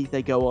 Maybe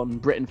they go on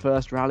Britain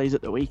First rallies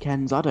at the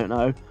weekends. I don't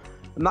know.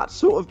 And that's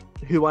sort of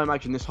who I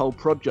imagine this whole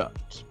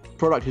product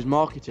is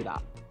marketed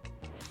at.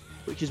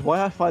 Which is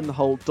why I find the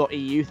whole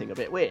 .eu thing a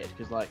bit weird.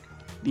 Because, like,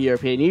 the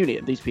European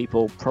Union, these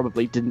people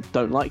probably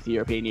don't like the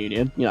European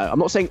Union. You know, I'm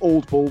not saying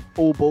all bald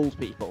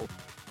people,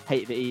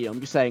 hate the EU. I'm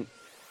just saying,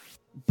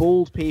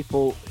 bald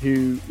people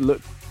who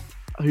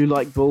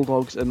like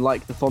bulldogs and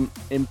like the font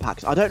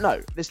impacts. I don't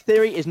know. This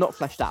theory is not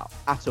fleshed out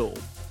at all.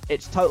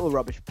 It's total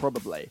rubbish,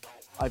 probably.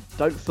 I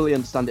don't fully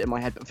understand it in my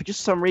head, but for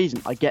just some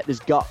reason, I get this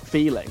gut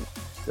feeling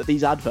that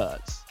these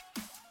adverts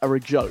are a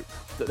joke,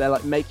 that they're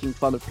like making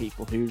fun of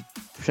people who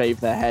shave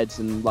their heads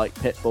and like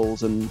pit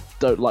bulls and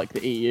don't like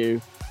the EU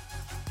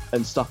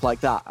and stuff like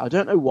that. I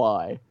don't know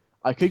why.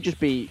 I could just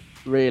be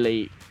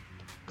really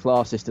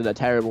classist and a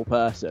terrible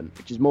person,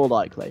 which is more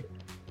likely.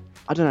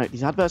 I don't know.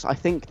 These adverts, I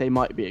think they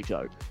might be a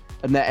joke,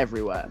 and they're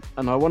everywhere.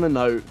 And I want to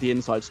know the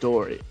inside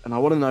story, and I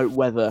want to know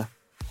whether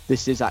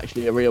this is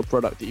actually a real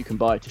product that you can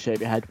buy to shave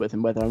your head with,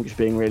 and whether I'm just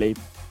being really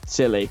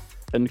silly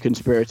and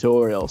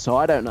conspiratorial. So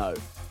I don't know,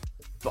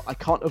 but I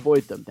can't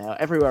avoid them. They are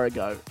everywhere I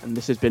go, and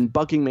this has been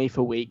bugging me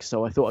for weeks,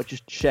 so I thought I'd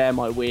just share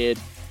my weird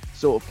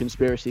sort of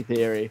conspiracy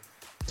theory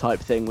type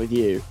thing with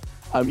you.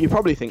 You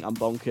probably think I'm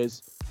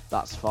bonkers.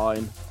 That's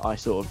fine. I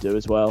sort of do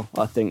as well.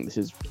 I think this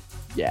is,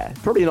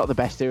 probably not the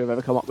best theory I've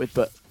ever come up with,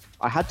 but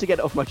I had to get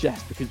it off my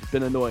chest because it's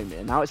been annoying me,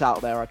 and now it's out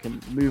there, I can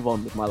move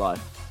on with my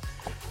life.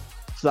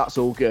 So that's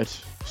all good.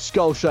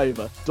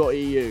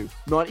 Skullshaver.eu.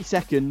 90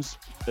 seconds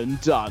and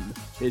done.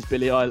 Here's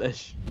Billie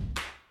Eilish.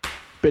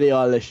 Billie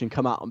Eilish can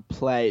come out and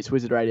play. It's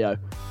Wizard Radio,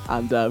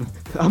 and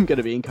I'm going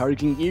to be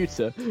encouraging you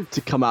to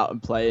come out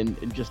and play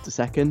in just a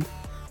second.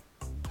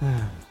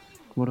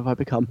 What have I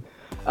become?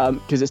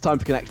 Because it's time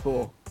for Connect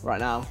 4 right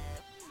now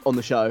on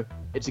the show.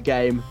 It's a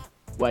game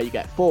where you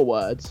get 4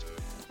 words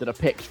that are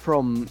picked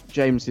from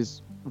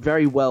James's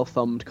very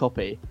well-thumbed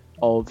copy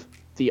of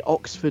the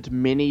Oxford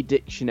Mini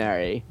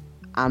Dictionary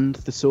and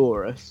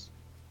Thesaurus.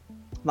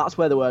 That's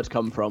where the words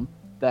come from.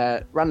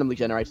 They're randomly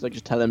generated. I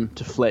just tell him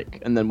to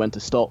flick and then when to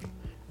stop.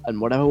 And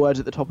whatever word's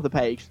at the top of the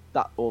page,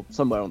 or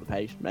somewhere on the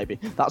page, maybe,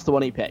 that's the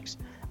one he picks.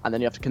 And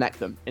then you have to connect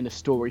them in a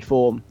story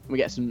form. We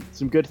get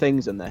some good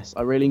things in this.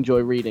 I really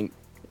enjoy reading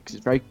because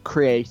it's very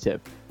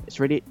creative. It's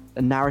really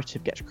a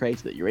narrative gets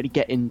created that you really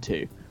get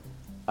into.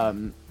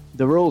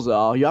 The rules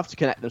are you have to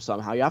connect them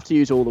somehow. You have to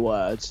use all the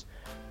words.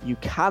 You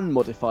can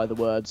modify the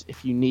words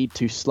if you need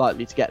to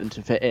slightly to get them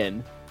to fit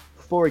in.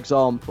 For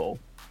example,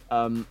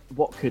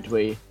 what could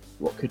we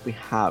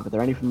have? Are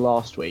there any from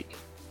last week?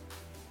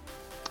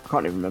 I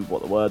can't even remember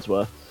what the words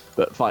were,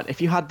 but fine.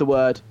 If you had the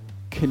word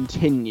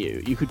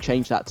continue, you could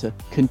change that to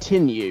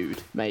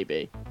continued,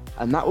 maybe,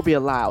 and that would be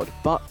allowed,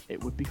 but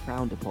it would be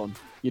frowned upon.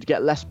 You'd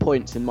get less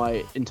points in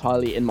my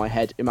entirely in my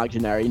head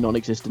imaginary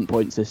non-existent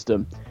point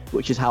system,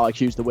 which is how I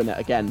choose the winner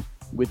again,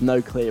 with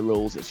no clear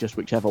rules. It's just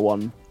whichever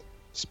one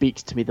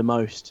speaks to me the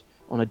most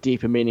on a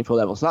deep and meaningful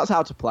level. So that's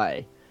how to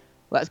play.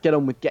 Let's get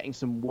on with getting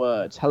some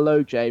words.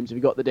 Hello, James. Have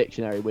you got the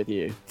dictionary with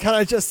you? Can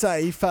I just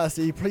say,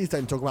 firstly, please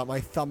don't talk about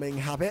my thumbing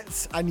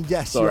habits. And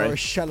yes, Sorry. You're a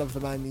shell of the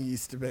man you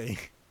used to be.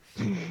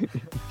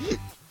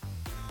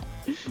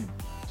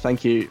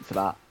 Thank you for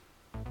that.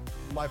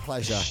 My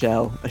pleasure. A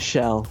shell.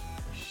 Shell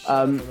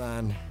of the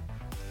man.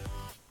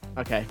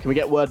 Okay, can we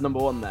get word number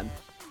 1 then?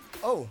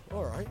 Oh,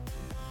 all right.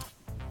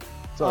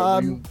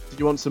 Sorry, did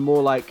you want some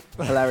more, like,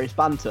 hilarious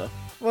banter?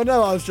 Well,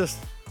 no, I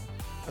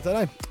don't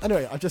know.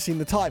 Anyway, I've just seen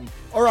the time.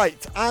 All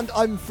right, and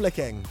I'm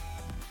flicking.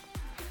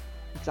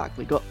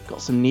 Exactly, got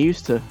some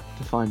news to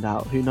find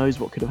out. Who knows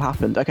what could have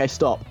happened. Okay,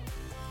 stop.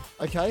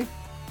 Okay.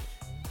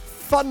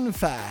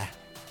 Funfair.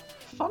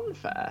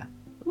 Funfair?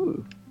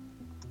 Ooh.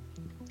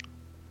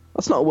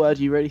 That's not a word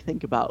you really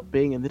think about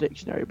being in the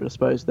dictionary, but I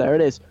suppose there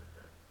it is.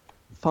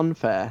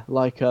 Funfair,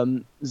 like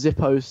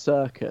Zippo's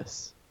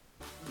Circus.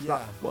 Yeah.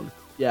 That one.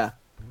 Yeah.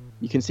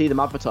 You can see them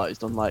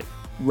advertised on, like,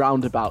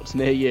 roundabouts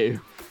near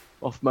you.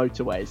 Off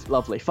motorways.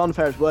 Lovely.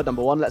 Funfair is word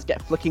number 1. Let's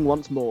get flicking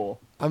once more.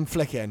 I'm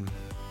flicking.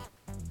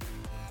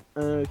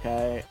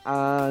 Okay,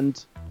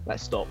 and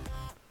let's stop.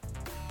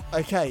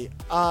 Okay,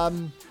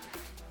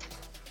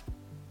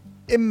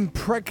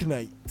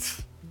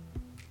 impregnate.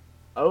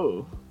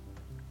 Oh,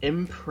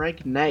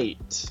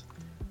 impregnate.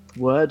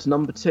 Word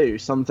number 2.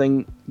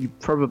 Something you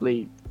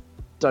probably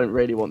don't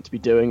really want to be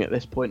doing at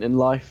this point in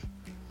life.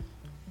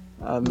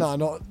 No,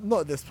 not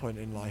at this point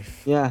in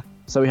life. Yeah.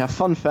 So we have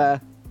funfair,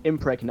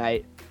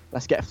 impregnate.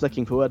 Let's get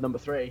flicking for word number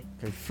 3.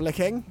 Okay,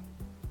 flicking.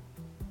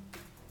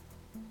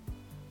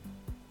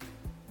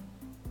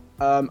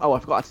 I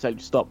forgot to tell you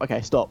to stop.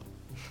 Okay, stop.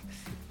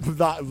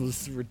 That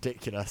was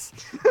ridiculous.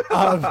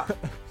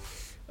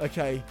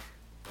 Okay,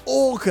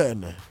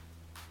 organ.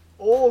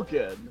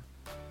 Organ.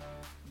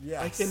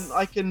 Yes.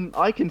 I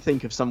can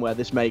think of somewhere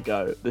this may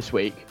go this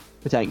week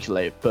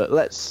potentially, but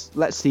let's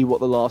see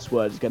what the last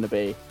word is going to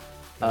be.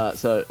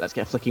 So let's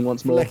get flicking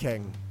once more.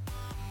 Flicking.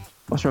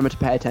 Must remember to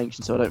pay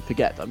attention so I don't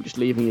forget that I'm just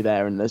leaving you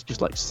there and there's just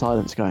like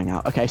silence going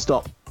out. Okay,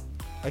 stop.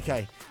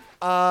 Okay.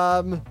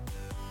 Rhino.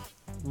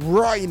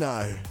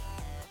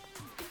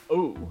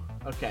 Ooh,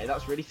 okay,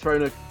 that's really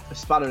thrown a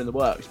spanner in the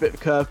works. A bit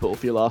of a curveball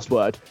for your last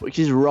word, which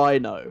is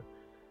rhino.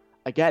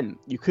 Again,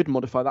 you could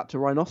modify that to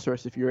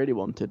rhinoceros if you really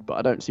wanted, but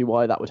I don't see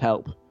why that would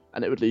help,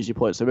 and it would lose you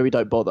points, so maybe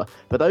don't bother.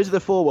 But those are the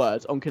 4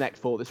 words on Connect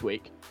 4 this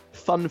week.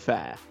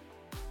 Funfair,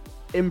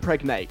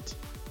 impregnate,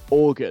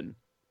 organ,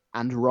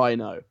 and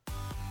Rhino.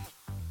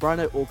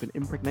 Rhino, organ,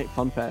 impregnate,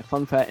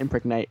 funfair,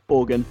 impregnate,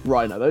 organ,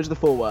 Rhino. Those are the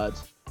 4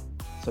 words.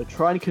 So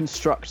try and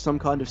construct some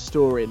kind of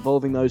story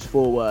involving those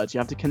 4 words. You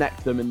have to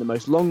connect them in the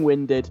most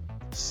long-winded,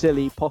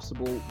 silly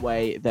possible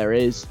way there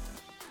is,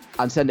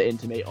 and send it in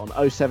to me on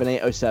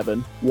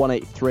 07807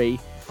 183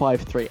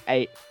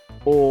 538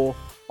 or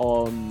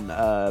on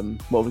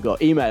what have we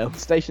got? Email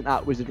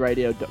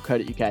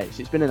station@wizardradio.co.uk. So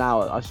it's been an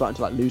hour. I'm starting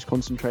to lose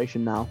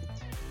concentration now.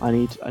 I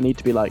need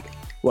to be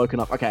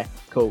woken up. Okay,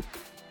 cool.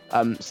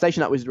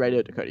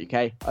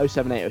 Station@wizardradio.co.uk,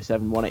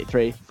 07807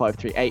 183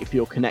 538 for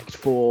your Connect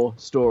 4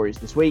 stories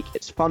this week.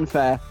 It's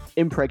Funfair,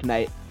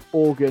 Impregnate,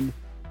 Organ,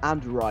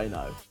 and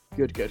Rhino.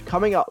 Good.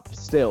 Coming up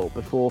still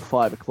before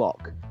 5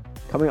 o'clock.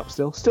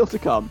 Still to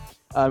come.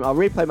 I'll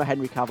replay my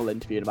Henry Cavill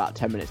interview in about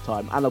 10 minutes'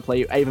 time, and I'll play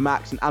you Ava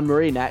Max and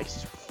Anne-Marie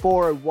next. It's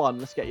 4:01.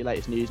 Let's get your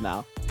latest news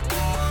now.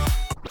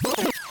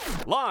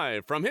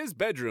 Live from his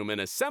bedroom in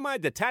a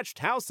semi-detached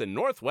house in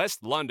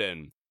northwest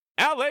London,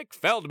 Alec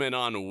Feldman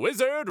on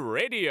Wizard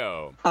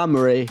Radio.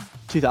 Anne-Marie,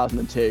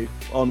 2002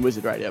 on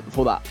Wizard Radio.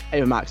 Before that,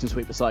 Ava Max and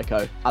Sweet the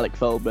Psycho. Alec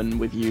Feldman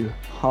with you.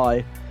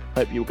 Hi,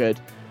 hope you're good.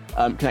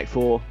 Connect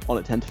 4 on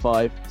at 10 to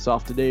 5 this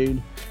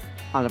afternoon.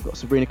 And I've got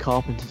Sabrina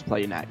Carpenter to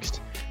play you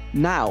next.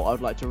 Now, I'd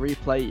like to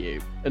replay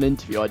you an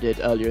interview I did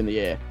earlier in the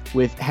year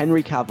with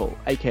Henry Cavill,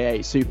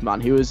 aka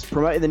Superman. He was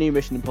promoting the new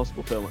Mission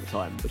Impossible film at the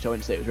time, which I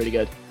went to say was really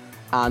good.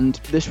 And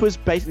this was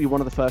basically one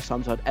of the first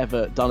times I'd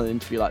ever done an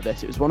interview like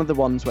this. It was one of the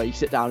ones where you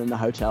sit down in the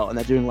hotel and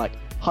they're doing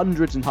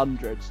hundreds and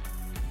hundreds,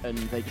 and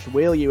they just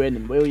wheel you in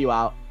and wheel you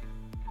out,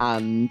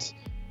 and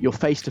you're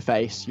face to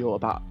face. You're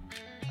about,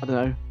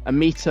 half a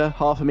meter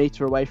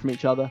away from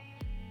each other.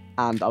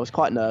 And I was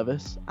quite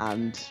nervous,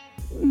 and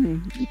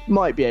you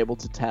might be able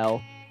to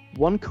tell.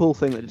 One cool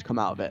thing that did come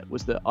out of it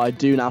was that I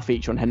do now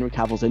feature on Henry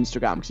Cavill's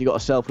Instagram, because he got a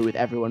selfie with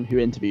everyone who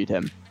interviewed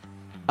him.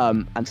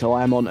 And so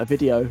I am on a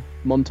video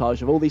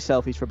montage of all these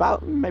selfies for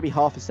about maybe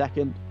half a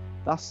second.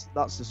 That's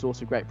the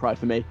source of great pride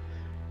for me.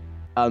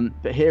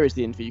 But here is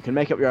the interview. You can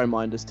make up your own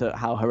mind as to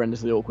how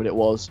horrendously awkward it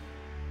was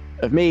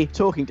of me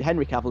talking to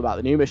Henry Cavill about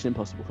the new Mission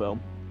Impossible film.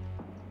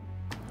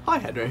 Hi,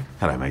 Henry.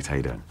 Hello, mate. How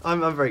you doing?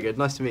 I'm very good.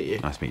 Nice to meet you.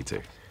 Nice to meet you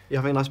too. You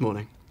having a nice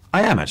morning?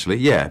 I am, actually,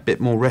 yeah. A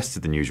bit more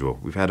rested than usual.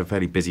 We've had a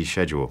fairly busy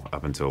schedule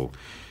up until...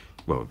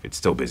 Well, it's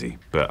still busy,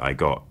 but I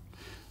got,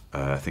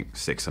 I think,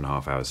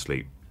 6.5 hours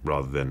sleep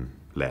rather than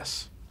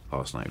less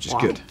last night, which is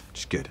good. Which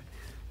is good.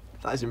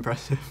 That is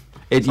impressive.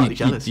 You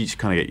just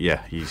kind of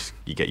get,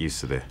 you get used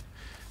to the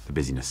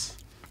busyness.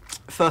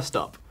 First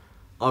up,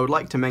 I would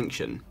like to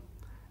mention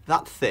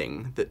that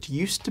thing that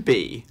used to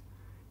be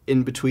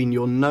in between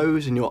your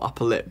nose and your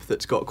upper lip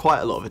that's got quite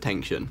a lot of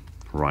attention.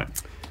 Right.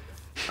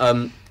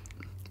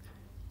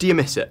 Do you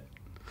miss it?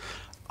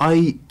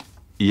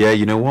 Yeah,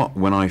 you know what?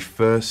 When I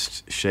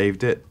first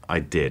shaved it, I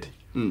did.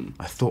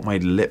 I thought my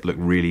lip looked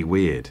really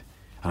weird.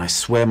 And I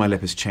swear my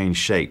lip has changed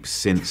shape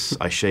since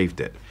I shaved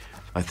it.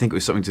 I think it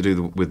was something to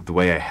do with the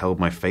way I held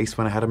my face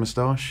when I had a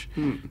moustache.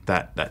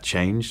 That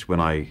changed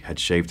when I had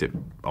shaved it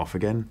off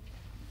again.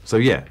 So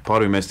yeah,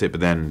 part of me missed it,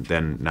 but then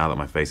now that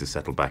my face has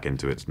settled back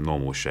into its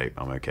normal shape,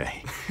 I'm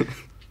okay.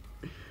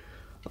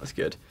 That's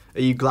good.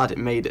 Are you glad it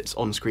made its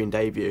on-screen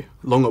debut?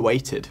 Long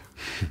awaited.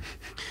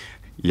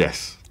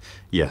 Yes,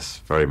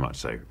 very much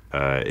so.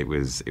 It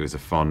was a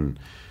fun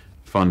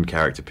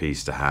character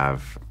piece to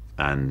have,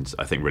 and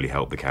I think really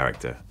helped the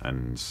character.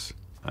 And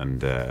I'm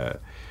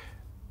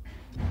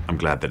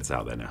glad that it's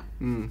out there now.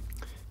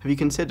 Have you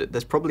considered?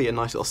 There's probably a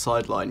nice little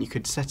sideline. You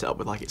could set it up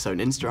with its own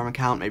Instagram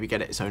account, maybe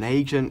get it its own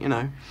agent.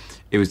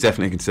 It was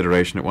definitely a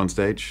consideration at one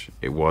stage.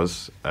 It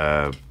was,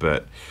 but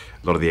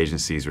a lot of the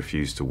agencies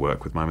refused to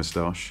work with my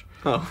moustache.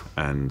 Oh.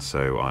 And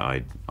so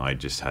I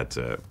just had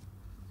to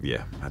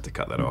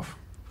cut that off.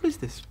 What is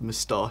this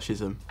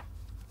moustacheism?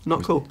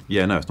 Not cool.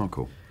 Yeah, no, it's not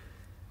cool.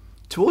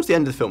 Towards the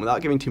end of the film,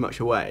 without giving too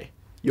much away,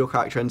 your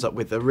character ends up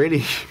with a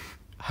really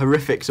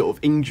horrific sort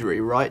of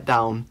injury right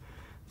down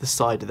the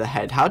side of the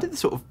head. How did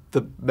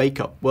the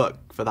makeup work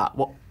for that?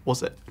 What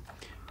was it?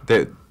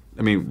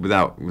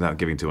 Without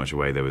giving too much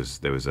away, there was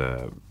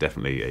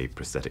definitely a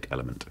prosthetic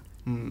element.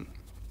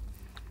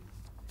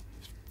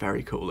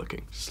 Very cool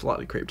looking.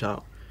 Slightly creeped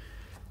out.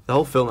 The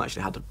whole film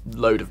actually had a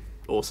load of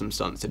awesome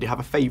stunts. Did you have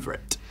a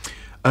favourite?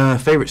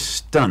 Favourite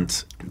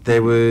stunt?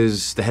 There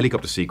was the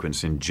helicopter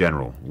sequence in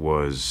general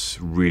was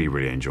really,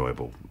 really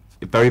enjoyable.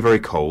 Very, very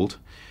cold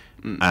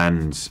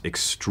and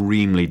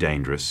extremely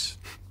dangerous.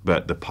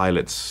 But the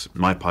pilots,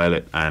 my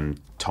pilot and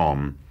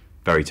Tom,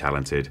 very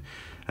talented,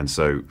 and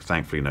so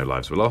thankfully no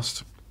lives were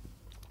lost,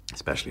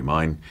 especially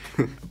mine.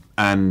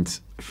 And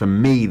for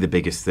me, the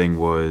biggest thing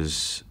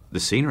was the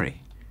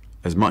scenery.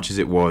 As much as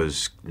it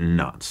was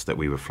nuts that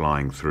we were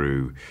flying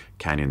through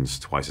canyons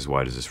twice as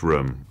wide as this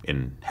room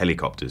in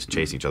helicopters,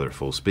 chasing each other at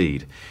full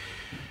speed,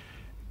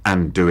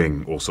 and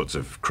doing all sorts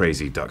of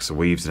crazy ducks and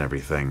weaves and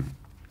everything,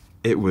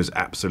 it was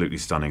absolutely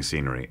stunning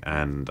scenery,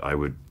 and I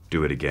would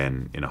do it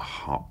again in a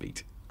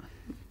heartbeat.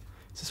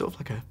 It's sort of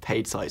like a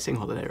paid sightseeing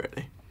holiday,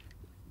 really.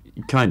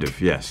 Kind of,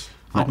 yes.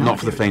 Not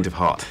for the faint of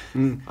heart.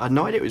 I had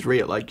no idea it was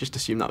real. Like, just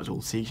assumed that was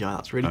all CGI.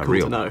 That's really cool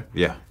Real. to know.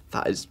 Yeah.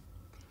 That is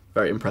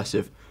very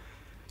impressive.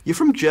 You're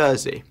from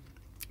Jersey.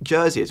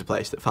 Jersey is a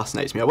place that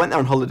fascinates me. I went there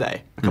on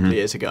holiday a couple of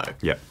years ago.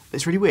 Yeah.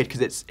 It's really weird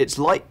because it's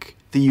like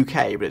the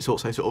UK, but it's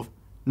also sort of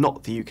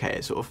not the UK.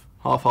 It's sort of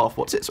half-half.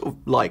 What's it sort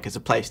of like as a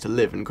place to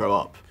live and grow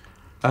up?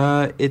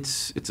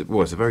 It's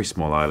a very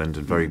small island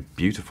and very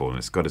beautiful, and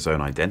it's got its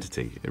own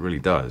identity. It really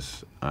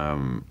does.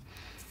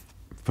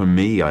 For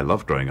me, I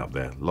loved growing up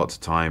there. Lots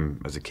of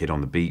time as a kid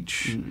on the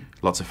beach.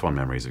 Lots of fond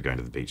memories of going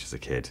to the beach as a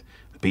kid.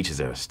 The beaches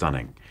there are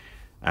stunning,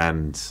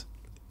 and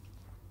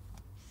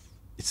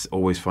it's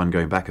always fun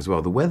going back as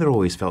well. The weather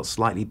always felt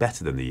slightly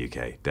better than the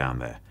UK down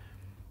there.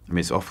 I mean,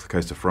 it's off the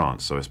coast of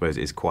France, so I suppose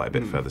it is quite a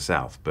bit further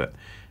south, but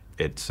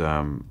it's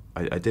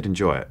I did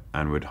enjoy it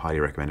and would highly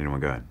recommend anyone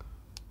going.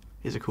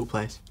 It's a cool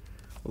place.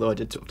 Although I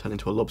did sort of turn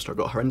into a lobster. I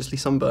got horrendously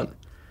sunburnt.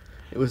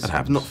 It was That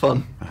happens. not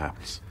fun. That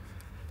happens.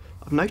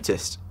 I've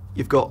noticed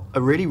you've got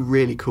a really,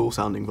 really cool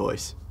sounding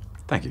voice.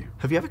 Thank you.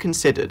 Have you ever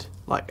considered,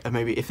 like,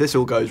 maybe if this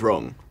all goes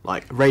wrong,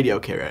 like a radio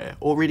career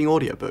or reading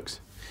audiobooks?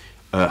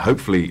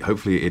 Hopefully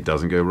it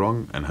doesn't go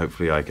wrong, and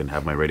hopefully I can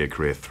have my radio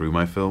career through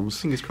my films.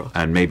 Fingers crossed.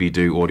 And maybe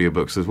do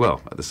audiobooks as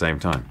well at the same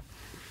time.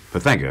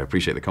 But thank you, I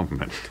appreciate the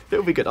compliment. It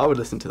would be good. I would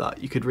listen to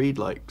that. You could read,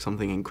 like,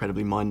 something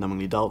incredibly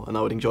mind-numbingly dull, and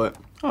I would enjoy it.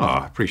 Oh,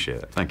 I appreciate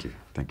it. Thank you.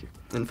 Thank you.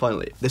 And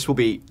finally, this will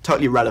be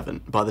totally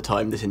relevant by the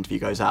time this interview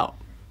goes out,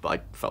 but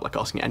I felt like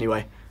asking it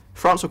anyway.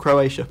 France or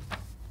Croatia?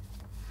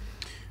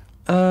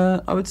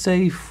 I would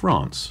say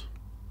France.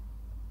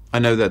 I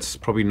know that's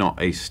probably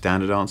not a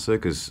standard answer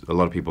because a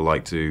lot of people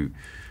like to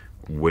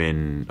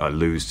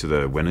lose to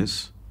the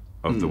winners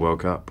of the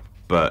World Cup.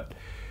 But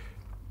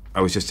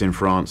I was just in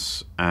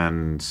France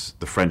and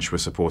the French were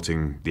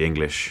supporting the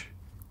English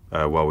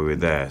while we were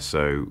there.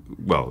 So,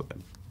 well,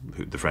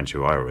 the French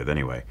who I were with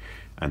anyway.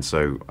 And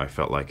so I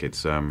felt like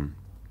it's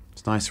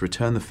nice to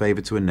return the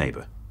favour to a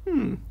neighbour.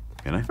 You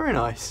know? Very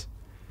nice.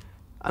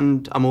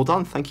 And I'm all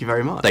done. Thank you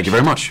very much. Thank you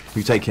very much.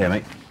 You take care,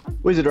 mate.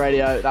 Wizard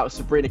Radio, that was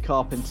Sabrina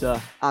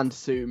Carpenter and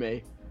Sue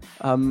Me.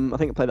 I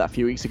think I played that a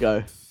few weeks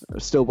ago. I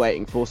was still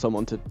waiting for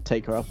someone to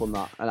take her up on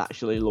that and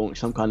actually launch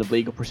some kind of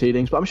legal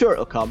proceedings, but I'm sure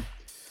it'll come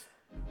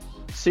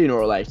sooner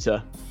or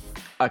later.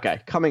 Okay,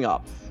 coming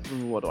up,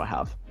 what do I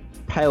have?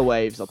 Pale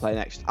Waves I'll play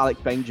next.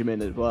 Alec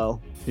Benjamin as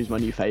well, who's my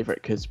new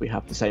favourite because we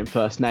have the same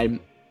first name.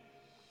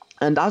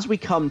 And as we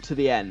come to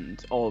the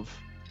end of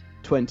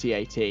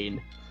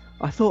 2018,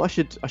 I thought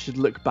I should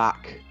look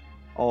back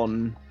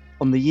on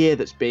the year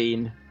that's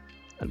been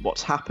and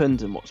what's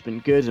happened and what's been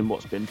good and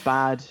what's been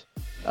bad.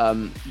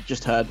 You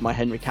just heard my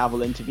Henry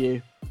Cavill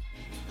interview.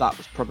 That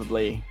was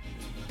probably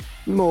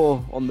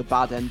more on the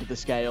bad end of the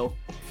scale.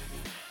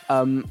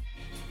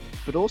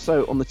 But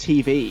also on the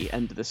TV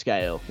end of the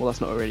scale. Well,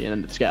 that's not really an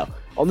end of the scale.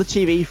 On the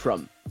TV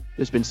front,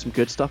 there's been some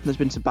good stuff and there's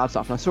been some bad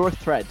stuff. And I saw a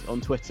thread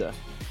on Twitter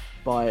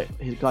by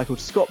a guy called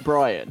Scott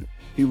Bryan,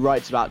 who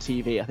writes about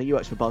TV. I think he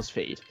works for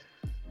BuzzFeed.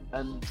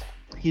 And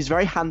he's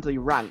very handily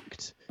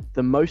ranked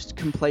the most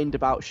complained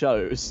about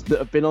shows that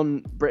have been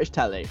on British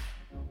telly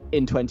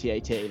in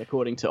 2018,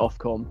 according to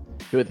Ofcom,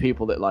 who are the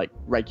people that like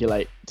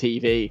regulate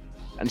TV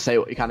and say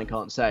what you can and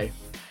can't say.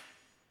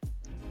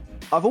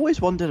 I've always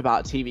wondered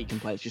about TV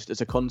complaints just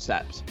as a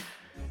concept,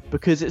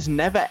 because it's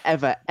never,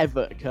 ever,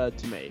 ever occurred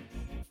to me.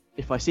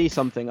 If I see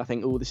something, I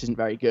think, oh, this isn't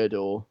very good,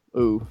 or,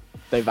 oh,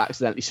 they've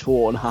accidentally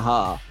sworn,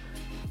 haha.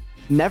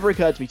 Never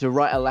occurred to me to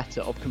write a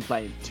letter of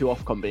complaint to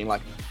Ofcom being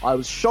like, I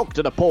was shocked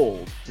and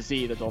appalled to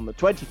see that on the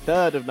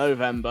 23rd of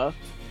November,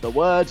 the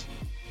word,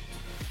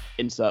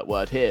 insert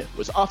word here,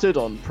 was uttered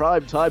on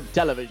primetime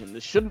television.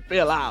 This shouldn't be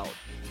allowed.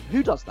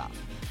 Who does that?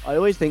 I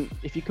always think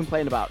if you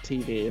complain about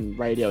TV and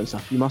radio and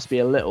stuff, you must be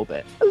a little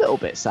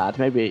bit sad.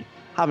 Maybe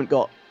haven't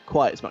got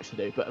quite as much to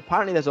do, but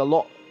apparently there's a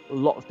lot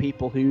of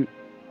people who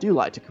do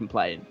like to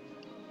complain.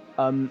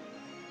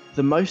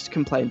 The most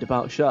complained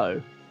about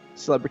show,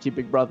 Celebrity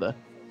Big Brother.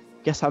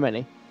 Guess how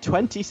many?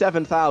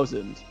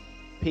 27,000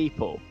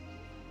 people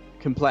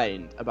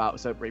complained about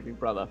Celebrity Big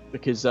Brother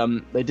because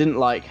they didn't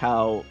like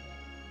how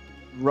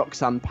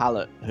Roxanne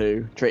Pallett,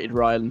 who treated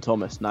Ryan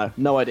Thomas,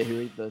 no idea who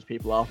either of those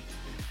people are,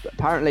 but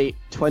apparently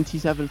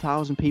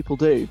 27,000 people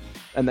do,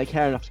 and they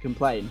care enough to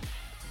complain.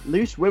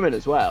 Loose Women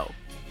as well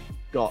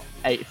got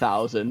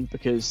 8,000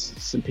 because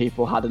some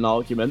people had an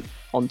argument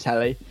on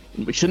telly,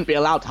 and we shouldn't be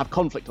allowed to have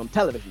conflict on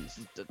television. This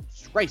is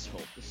disgraceful,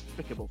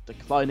 despicable,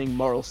 declining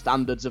moral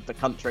standards of the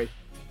country.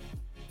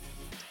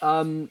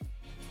 Also,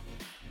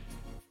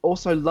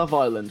 Love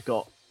Island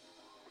got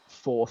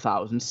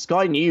 4,000.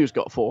 Sky News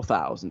got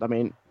 4,000. I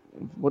mean,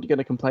 what are you going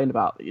to complain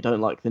about that you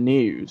don't like the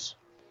news?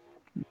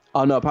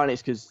 Oh no, apparently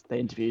it's because they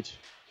interviewed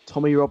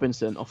Tommy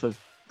Robinson off of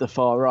the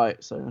far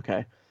right. So,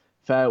 okay,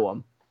 fair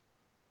one.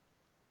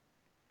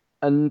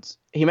 And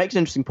he makes an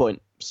interesting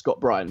point,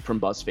 Scott Bryan from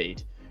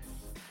BuzzFeed,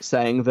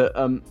 saying that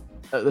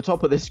at the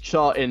top of this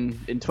chart in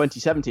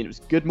 2017, it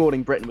was Good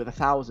Morning Britain with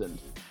 1,000.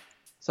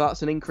 So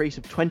that's an increase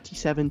of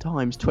 27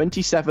 times.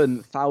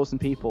 27,000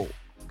 people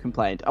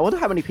complained. I wonder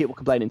how many people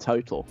complained in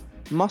total.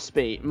 Must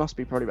be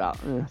probably about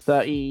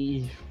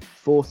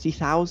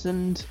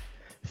 40,000.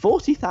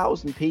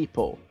 40,000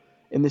 people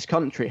in this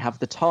country have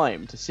the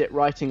time to sit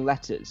writing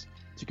letters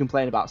to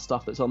complain about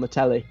stuff that's on the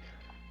telly.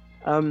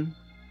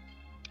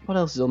 What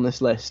else is on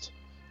this list?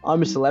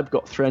 I'm a Celeb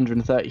got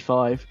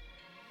 335.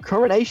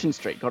 Coronation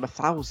Street got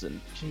 1,000.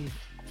 Jeez.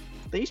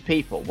 These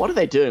people, what are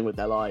they doing with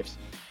their lives?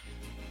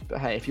 But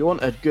hey, if you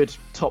want a good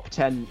top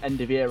 10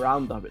 end-of-year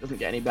roundup, it doesn't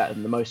get any better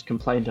than the most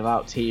complained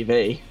about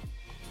TV.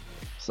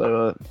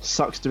 So,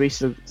 sucks to be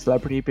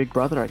Celebrity Big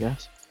Brother, I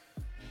guess.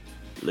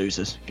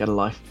 Losers, get a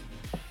life.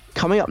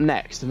 Coming up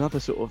next,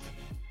 another sort of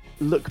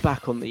look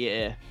back on the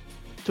year.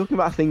 Talking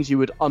about things you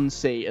would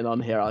unsee and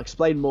unhear. I'll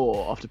explain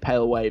more after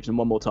Pale Waves and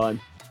One More Time.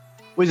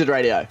 Wizard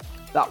Radio.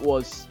 That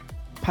was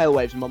Pale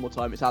Waves and One More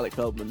Time. It's Alec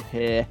Feldman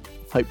here.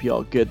 Hope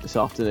you're good this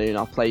afternoon.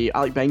 I'll play you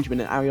Alec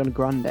Benjamin and Ariana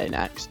Grande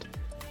next.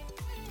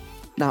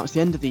 Now, it's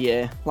the end of the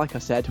year. Like I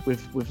said,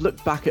 we've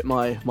looked back at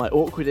my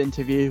awkward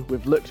interview.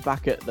 We've looked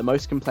back at the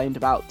most complained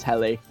about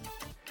telly.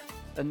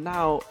 And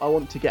now I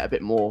want to get a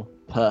bit more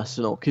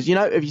personal. Because,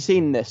 have you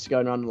seen this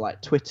going around on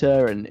like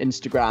Twitter and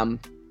Instagram?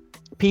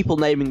 People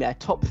naming their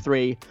top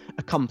 3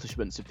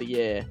 accomplishments of the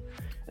year.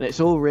 And it's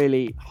all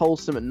really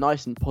wholesome and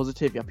nice and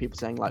positive. You have people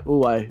saying like,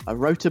 oh, I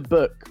wrote a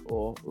book.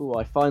 Or, oh,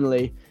 I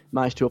finally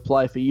managed to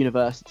apply for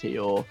university.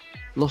 Or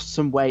lost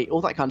some weight.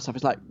 All that kind of stuff.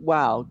 It's like,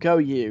 wow, go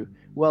you.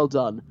 Well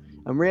done.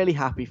 I'm really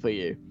happy for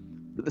you.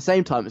 But at the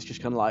same time, it's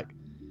just kind of like,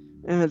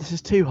 this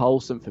is too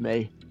wholesome for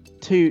me.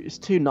 It's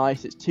too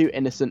nice. It's too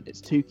innocent.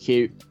 It's too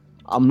cute.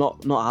 I'm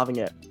not having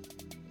it.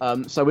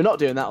 So we're not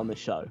doing that on this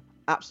show.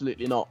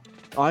 Absolutely not.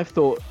 I've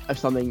thought of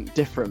something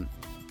different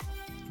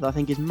that I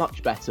think is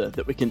much better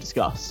that we can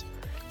discuss.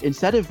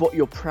 Instead of what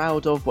you're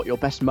proud of, what your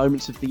best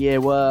moments of the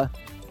year were,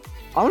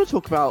 I want to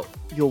talk about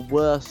your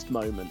worst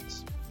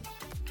moments.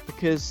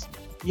 Because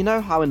you know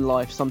how in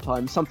life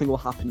sometimes something will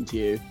happen to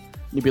you and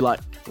you'll be like,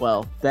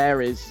 well,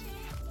 there is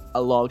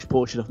a large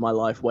portion of my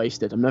life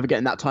wasted. I'm never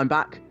getting that time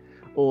back.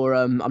 Or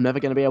I'm never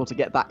going to be able to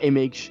get that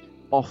image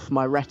off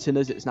my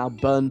retinas. It's now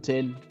burnt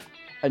in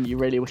and you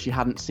really wish you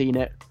hadn't seen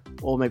it.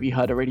 Or maybe you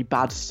heard a really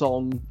bad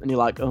song and you're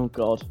like, oh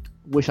God,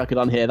 wish I could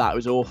unhear that. It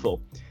was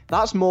awful.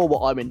 That's more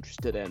what I'm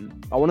interested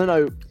in. I want to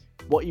know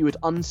what you would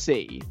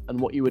unsee and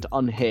what you would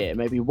unhear.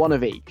 Maybe one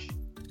of each.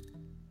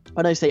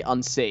 When I say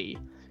unsee,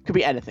 could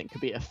be anything.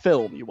 Could be a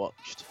film you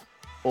watched.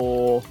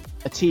 Or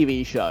a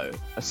TV show,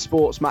 a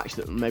sports match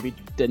that maybe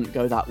didn't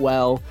go that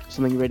well,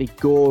 something really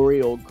gory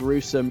or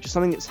gruesome, just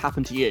something that's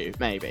happened to you,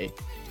 maybe.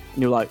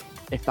 And you're like,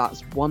 if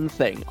that's one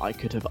thing I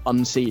could have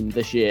unseen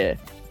this year,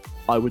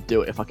 I would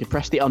do it. If I could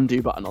press the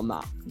undo button on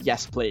that,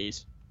 yes,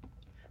 please.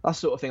 That's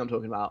the sort of thing I'm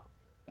talking about.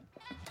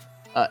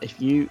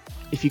 If you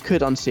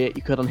could unsee it,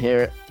 you could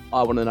unhear it,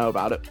 I want to know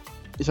about it.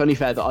 It's only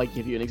fair that I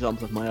give you an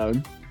example of my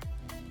own.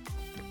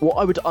 What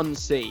I would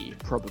unsee,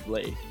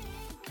 probably,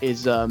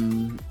 is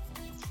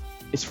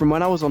it's from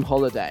when I was on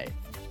holiday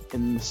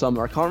in the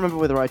summer. I can't remember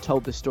whether I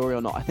told this story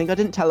or not. I think I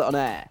didn't tell it on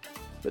air,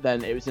 but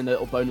then it was in a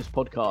little bonus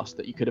podcast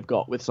that you could have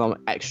got with some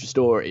extra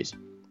stories.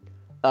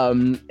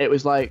 It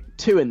was like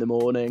 2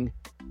 a.m.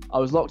 I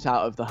was locked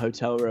out of the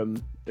hotel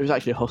room. It was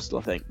actually a hostel,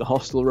 I think. The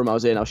hostel room I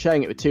was in, I was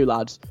sharing it with 2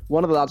 lads.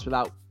 One of the lads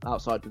was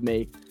outside with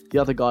me. The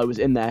other guy was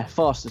in there,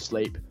 fast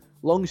asleep.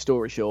 Long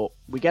story short,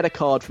 we get a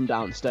card from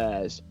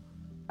downstairs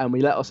and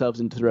we let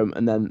ourselves into the room,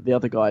 and then the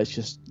other guy is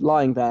just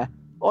lying there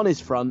on his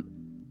front,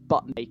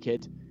 butt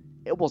naked.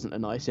 It wasn't a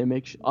nice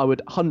image. I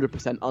would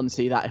 100%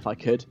 unsee that if I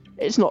could.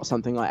 It's not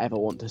something I ever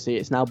want to see.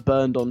 It's now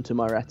burned onto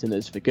my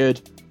retinas for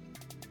good.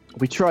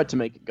 We tried to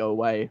make it go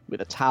away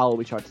with a towel.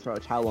 We tried to throw a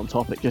towel on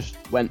top. It just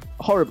went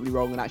horribly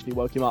wrong and actually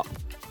woke him up,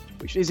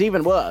 which is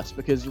even worse,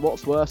 because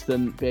what's worse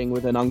than being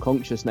with an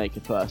unconscious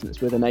naked person? It's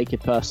with a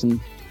naked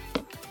person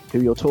who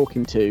you're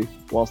talking to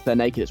whilst they're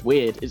naked. It's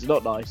weird. It's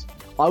not nice.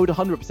 I would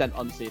 100%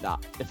 unsee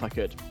that if I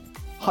could.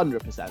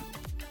 100%.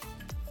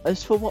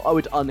 As for what I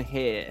would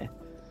unhear,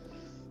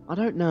 I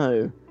don't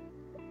know.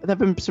 There have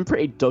been some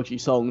pretty dodgy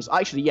songs.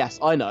 Actually, yes,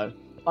 I know.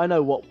 I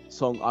know what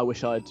song I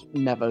wish I'd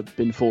never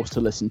been forced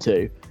to listen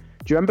to.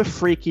 Do you remember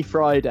Freaky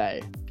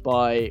Friday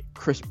by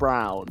Chris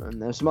Brown?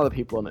 And there's some other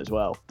people on it as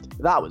well.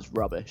 That was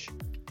rubbish.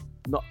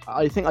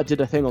 I think I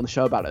did a thing on the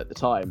show about it at the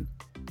time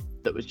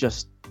that was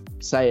just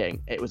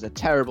saying it was a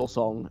terrible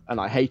song and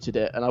I hated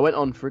it. And I went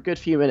on for a good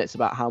few minutes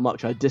about how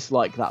much I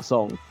disliked that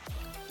song.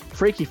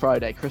 Freaky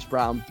Friday, Chris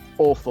Brown,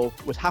 awful.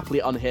 Would happily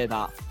unhear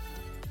that.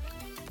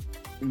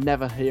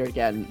 Never hear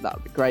again. That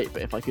would be great,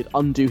 but if I could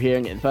undo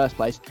hearing it in the first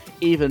place,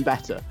 even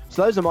better.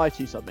 So those are my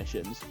 2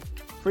 submissions.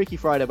 Freaky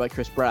Friday by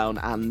Chris Brown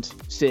and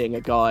seeing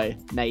a guy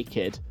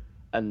naked.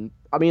 And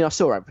I mean, I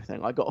saw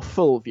everything. I got a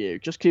full view.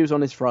 Just because he was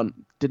on his front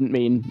didn't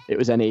mean it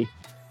was any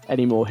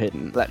more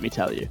hidden, let me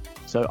tell you.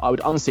 So I would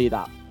unsee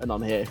that and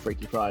unhear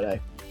Freaky Friday.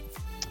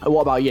 And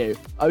what about you?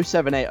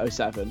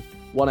 07807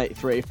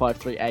 183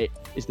 538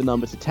 is the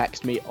number to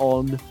text me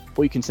on,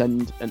 or you can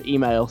send an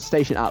email,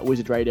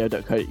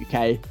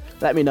 station@wizardradio.co.uk.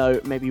 Let me know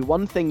maybe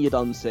one thing you'd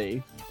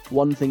unsee,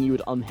 one thing you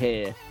would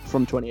unhear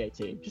from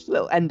 2018. Just a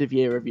little end of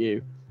year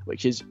review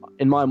which is,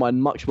 in my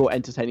mind, much more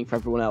entertaining for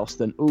everyone else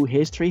than, oh,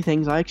 here's 3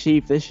 things I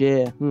achieved this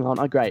year. Aren't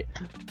I great?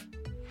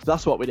 So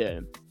that's what we're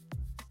doing.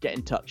 Get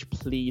in touch,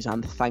 please,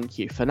 and thank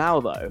you. For now,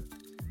 though,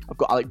 I've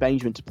got Alec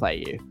Benjamin to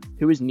play you,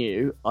 who is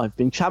new. I've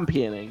been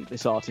championing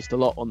this artist a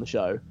lot on the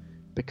show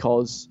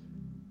because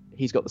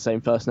he's got the same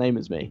first name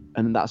as me,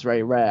 and that's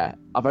very rare.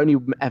 I've only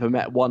ever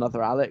met one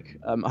other Alec.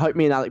 I hope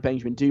me and Alec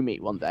Benjamin do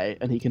meet one day,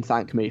 and he can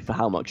thank me for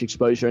how much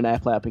exposure and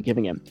airplay I've been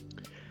giving him.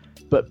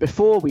 But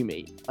before we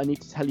meet, I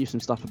need to tell you some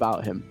stuff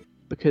about him,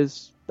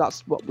 because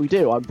that's what we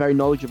do. I'm very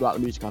knowledgeable about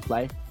the music I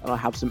play, and I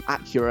have some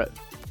accurate,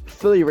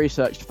 fully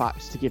researched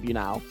facts to give you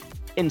now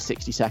in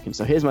 60 seconds.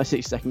 So here's my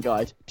 60-second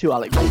guide to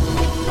Alec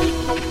Benjamin.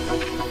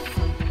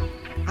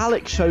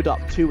 Alec showed up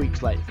 2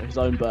 weeks late for his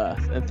own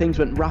birth, and things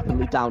went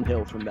rapidly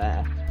downhill from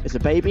there. As a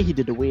baby, he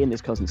did a wee in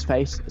his cousin's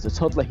face. As a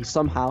toddler, he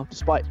somehow,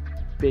 despite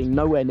being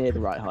nowhere near the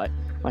right height,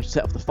 managed to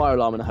set off the fire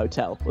alarm in a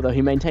hotel, although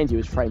he maintained he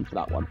was framed for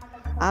that one.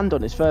 And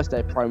on his first day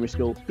of primary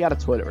school, he had a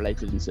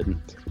toilet-related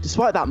incident.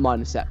 Despite that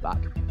minor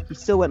setback, he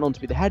still went on to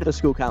be the head of the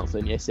school council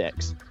in Year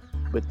 6,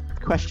 with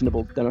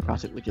questionable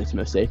democratic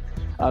legitimacy.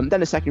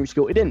 Then at secondary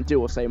school, he didn't do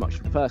or say much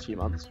for the first few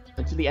months,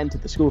 until he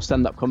entered the school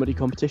stand-up comedy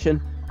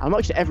competition, and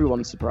much to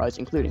everyone's surprise,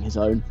 including his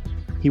own,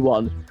 he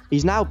won.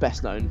 He's now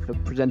best known for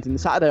presenting the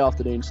Saturday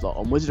afternoon slot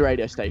on Wizard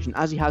Radio Station,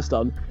 as he has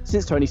done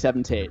since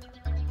 2017.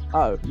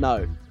 Oh,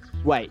 no.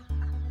 Wait.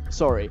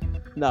 Sorry.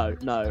 No.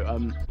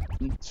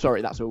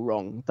 Sorry, that's all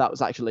wrong. That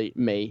was actually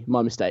me.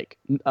 My mistake.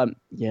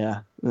 Yeah,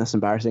 that's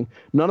embarrassing.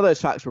 None of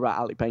those facts were about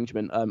Alec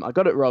Benjamin. I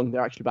got it wrong.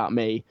 They're actually about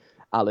me,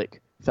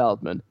 Alec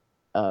Feldman.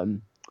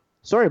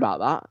 Sorry about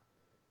that.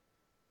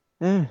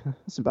 Yeah,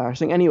 that's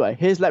embarrassing. Anyway,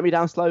 here's Let Me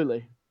Down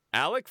Slowly.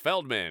 Alec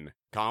Feldman,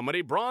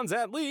 comedy bronze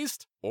at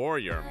least, or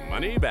your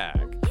money back.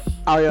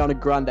 Ariana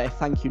Grande,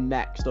 Thank You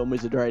Next on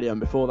Wizard Radio,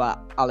 and before that,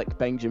 Alec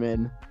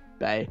Benjamin,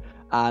 Bay,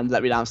 and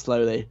Let Me Down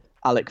Slowly,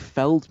 Alec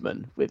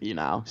Feldman with you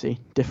now. See,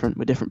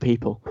 we're different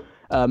people.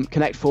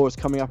 Connect 4 is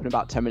coming up in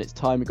about 10 minutes'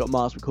 time. We've got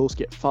Mars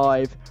Mikulski at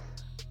 5.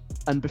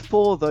 And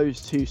before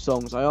those 2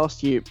 songs, I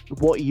asked you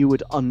what you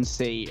would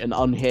unsee and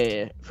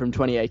unhear from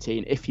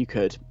 2018 if you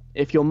could.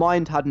 If your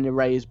mind had an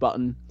erase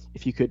button,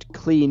 if you could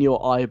clean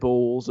your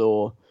eyeballs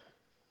or,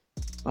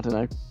 I don't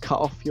know, cut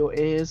off your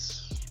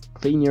ears,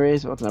 clean your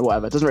ears, I don't know,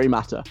 whatever. It doesn't really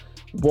matter.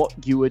 What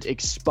you would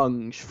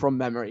expunge from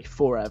memory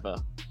forever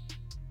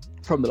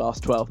from the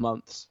last 12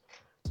 months.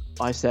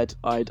 I said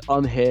I'd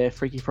unhear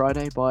Freaky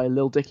Friday by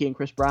Lil Dicky and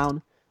Chris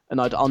Brown,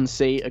 and I'd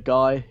unsee a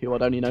guy who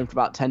I'd only known for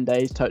about 10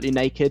 days, totally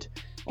naked,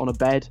 on a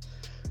bed.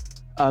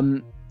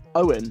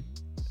 Owen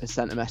has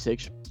sent a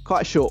message,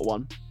 quite a short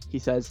one. He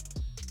says,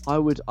 I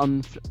would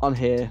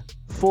unhear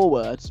 4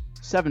 words,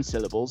 7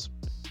 syllables,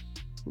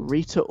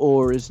 Rita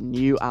Ora's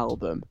new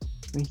album.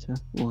 Rita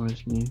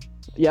Ora's new...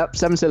 Yep,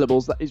 7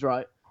 syllables, that is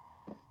right.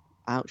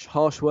 Ouch,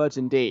 harsh words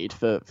indeed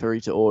for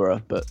Rita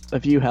Ora, but a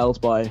view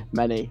held by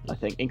many, I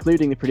think,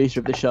 including the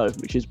producer of the show,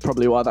 which is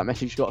probably why that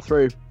message got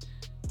through.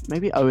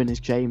 Maybe Owen is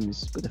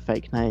James with a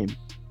fake name.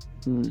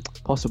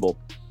 Possible.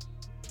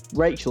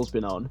 Rachel's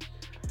been on.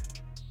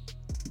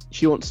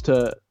 She wants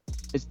to...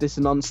 Is this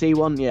an unsee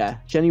one? Yeah.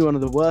 Genuinely one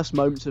of the worst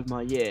moments of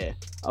my year.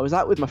 I was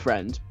out with my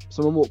friend.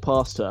 Someone walked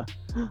past her.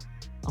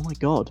 Oh my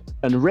god.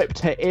 And ripped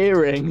her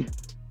earring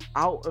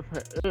out of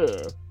her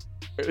ear.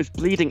 It was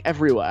bleeding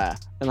everywhere.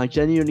 And I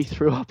genuinely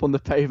threw up on the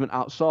pavement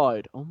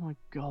outside. Oh my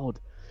god.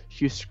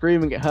 She was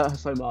screaming. It hurt her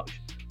so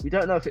much. We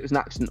don't know if it was an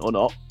accident or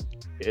not.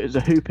 It was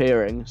a hoop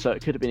earring, so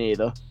it could have been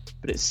either.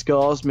 But it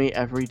scars me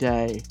every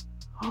day.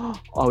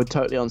 I would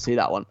totally unsee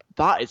that one.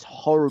 That is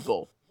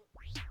horrible.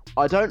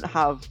 I don't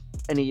have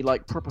any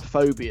proper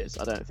phobias,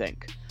 I don't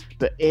think.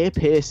 But ear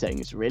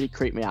piercings really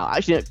creep me out.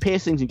 Actually,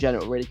 piercings in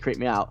general really creep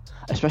me out,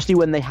 especially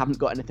when they haven't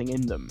got anything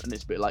in them and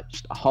it's a bit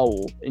just a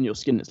hole in your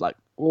skin. It's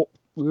oh,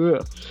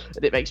 ugh.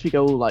 And it makes me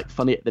go all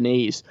funny at the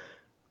knees.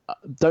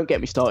 Don't get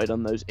me started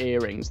on those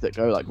earrings that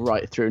go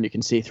right through and you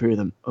can see through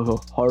them. Oh,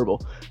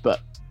 horrible.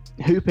 But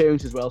hoop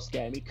earrings as well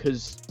scare me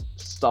because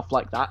stuff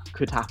like that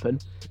could happen.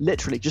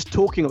 Literally, just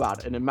talking about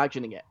it and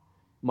imagining it.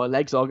 My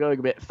legs are going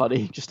a bit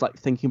funny, just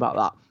thinking about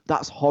that.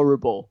 That's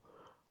horrible.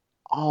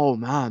 Oh,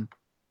 man.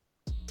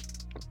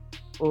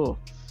 Oh.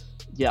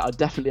 Yeah, I'd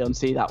definitely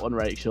unsee that one,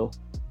 Rachel.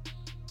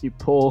 You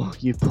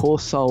poor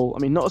soul.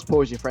 I mean, not as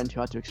poor as your friend who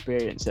had to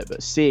experience it,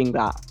 but seeing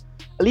that.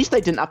 At least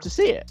they didn't have to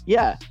see it.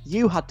 Yeah,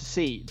 you had to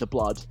see the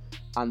blood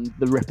and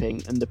the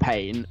ripping and the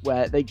pain,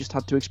 where they just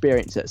had to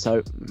experience it.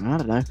 So, I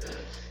don't know.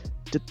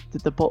 Did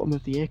the bottom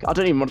of the ear... I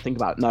don't even want to think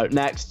about it. No,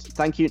 next.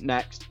 Thank you,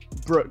 next.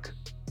 Brooke.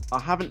 I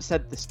haven't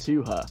said this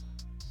to her,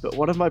 but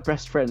one of my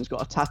best friends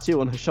got a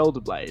tattoo on her shoulder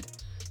blade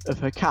of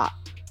her cat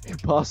who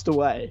passed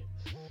away.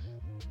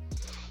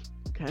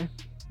 Okay.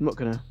 I'm not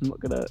gonna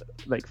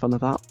make fun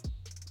of that.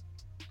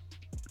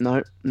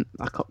 No,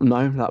 I can't,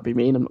 no, that'd be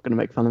mean. I'm not gonna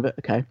make fun of it.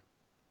 Okay.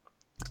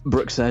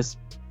 Brooke says,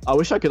 I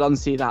wish I could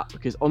unsee that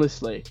because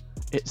honestly,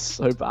 it's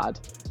so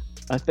bad.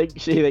 I think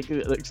she thinks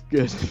it looks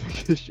good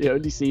because she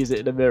only sees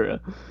it in a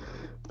mirror.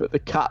 But the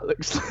cat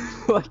looks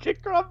like a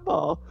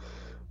grandma.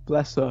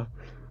 Bless her.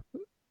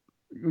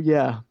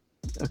 Yeah.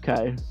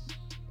 Okay.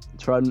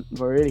 trying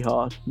really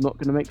hard. I'm not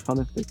going to make fun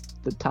of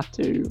the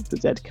tattoo of the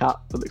dead cat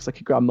that looks like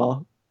a grandma.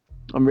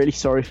 I'm really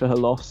sorry for her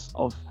loss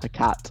of her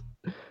cat,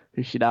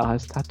 who she now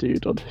has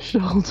tattooed on her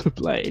shoulder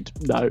blade.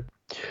 No,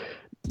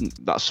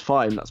 that's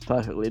fine. That's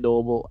perfectly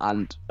normal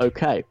and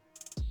okay.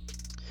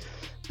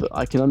 But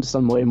I can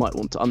understand why you might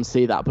want to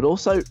unsee that. But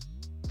also,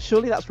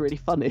 surely that's really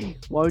funny.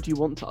 Why would you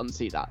want to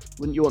unsee that?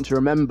 Wouldn't you want to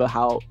remember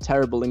how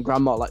terrible and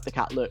grandma like the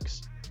cat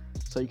looks,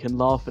 so you can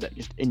laugh at it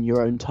just in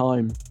your own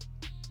time,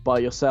 by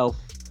yourself,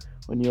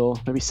 when you're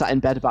maybe sat in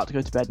bed about to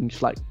go to bed and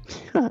just like,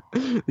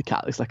 the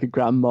cat looks like a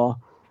grandma.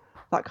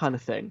 That kind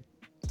of thing.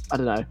 I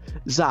don't know.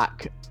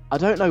 Zach, I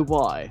don't know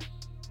why,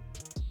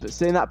 but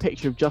seeing that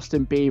picture of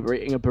Justin Bieber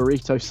eating a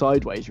burrito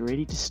sideways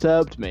really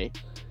disturbed me.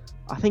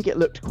 I think it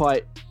looked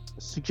quite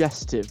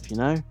suggestive, you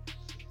know?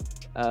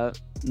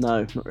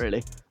 No, not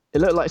really. It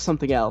looked like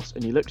something else,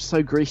 and he looked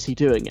so greasy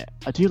doing it.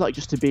 I do like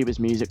Justin Bieber's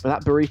music, but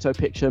that burrito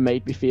picture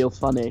made me feel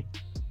funny.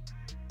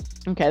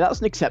 Okay, that's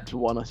an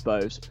acceptable one, I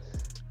suppose.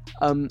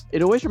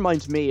 It always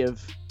reminds me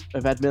of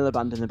Ed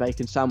Miliband and the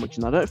bacon sandwich,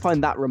 and I don't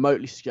find that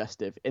remotely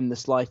suggestive in the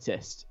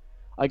slightest.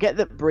 I get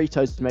that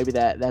burritos, maybe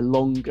they're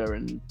longer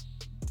and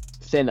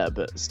thinner,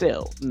 but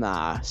still,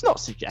 nah, it's not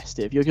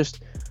suggestive.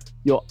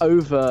 You're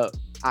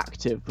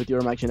overactive with your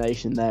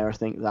imagination there, I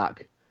think,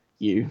 Zach.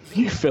 You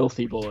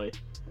filthy boy.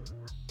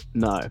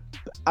 No,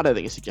 I don't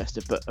think it's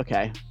suggestive, but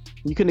okay.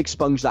 You can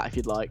expunge that if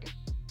you'd like.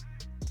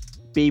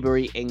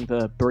 Bieber eating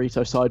the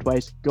burrito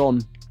sideways,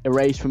 gone.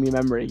 Erased from your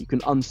memory. You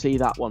can unsee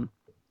that one.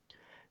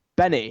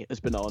 Benny has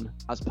been on,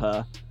 as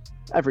per,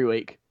 every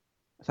week.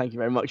 Thank you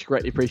very much.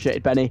 Greatly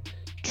appreciated, Benny.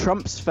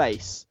 Trump's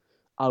face.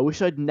 I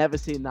wish I'd never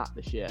seen that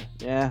this year.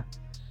 Yeah,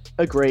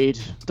 agreed.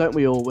 Don't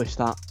we all wish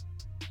that?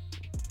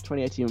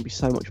 2018 would be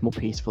so much more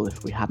peaceful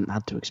if we hadn't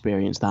had to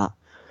experience that.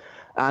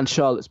 And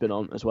Charlotte's been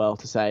on as well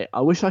to say,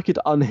 I wish I could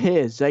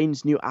unhear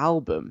Zayn's new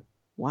album.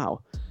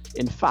 Wow.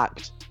 In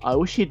fact, I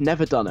wish he'd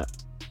never done it.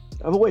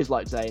 I've always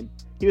liked Zayn.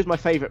 He was my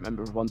favourite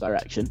member of One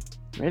Direction.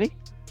 Really?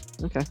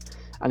 Okay.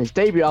 And his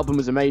debut album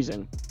was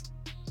amazing.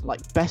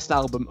 Like, best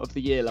album of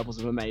the year levels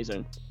of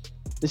amazing.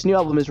 This new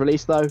album is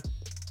released, though.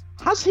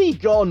 Has he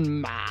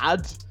gone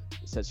mad?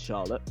 Says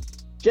Charlotte.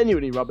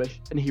 Genuinely rubbish,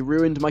 and he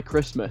ruined my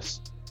Christmas.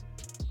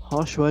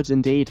 Harsh words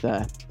indeed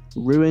there.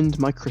 Ruined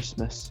my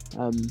Christmas.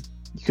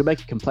 You could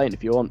make a complaint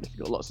if you want, if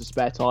you've got lots of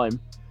spare time.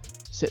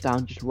 Sit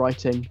down just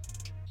writing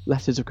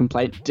letters of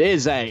complaint. Dear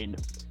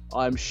Zayn,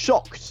 I'm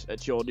shocked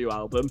at your new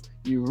album.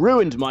 You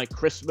ruined my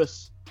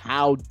Christmas.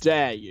 How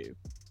dare you?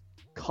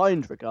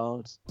 Kind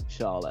regards,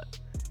 Charlotte.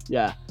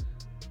 Yeah.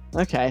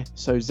 Okay,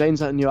 so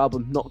Zayn's new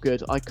album, not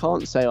good. I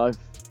can't say I've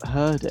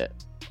heard it.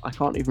 I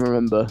can't even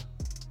remember.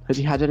 Has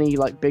he had any,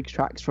 like, big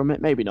tracks from it?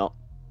 Maybe not.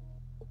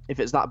 If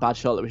it's that bad,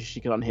 Charlotte wishes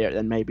she could unhear it,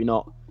 then maybe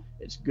not.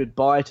 It's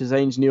goodbye to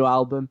Zayn's new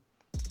album.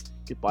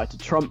 Goodbye to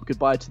Trump.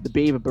 Goodbye to the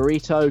Bieber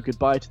burrito.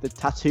 Goodbye to the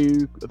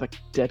tattoo of a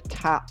dead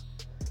cat.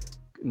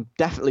 And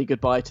definitely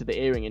goodbye to the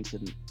earring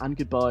incident. And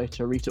goodbye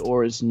to Rita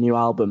Ora's new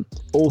album.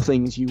 All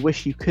things you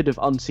wish you could have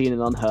unseen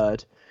and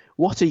unheard.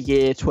 What a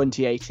year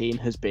 2018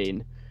 has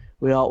been.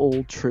 We are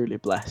all truly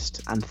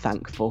blessed and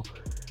thankful.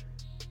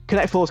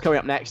 Connect 4 is coming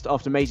up next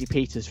after Maisie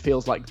Peters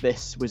Feels Like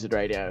This, Wizard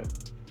Radio.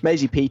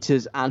 Maisie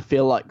Peters and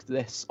Feel Like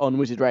This on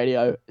Wizard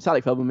Radio. It's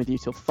Alec Feldman with you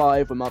till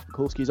 5 when Mark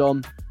Mikulski's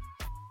on.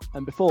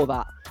 And before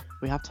that,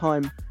 we have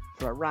time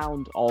for a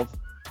round of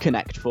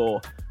Connect 4.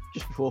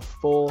 Just before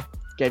 4,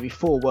 gave you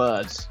 4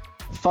 words.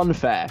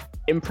 Funfair,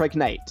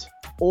 impregnate,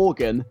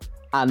 organ,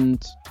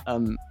 and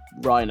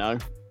rhino,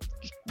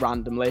 just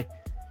randomly.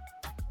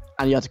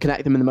 And you had to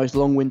connect them in the most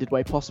long-winded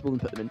way possible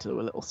and put them into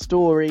a little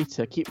story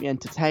to keep me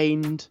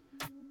entertained.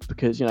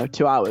 Because,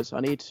 2 hours,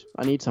 I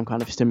need some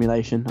kind of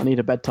stimulation. I need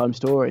a bedtime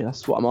story.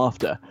 That's what I'm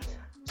after.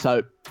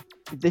 So,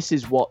 this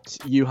is what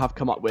you have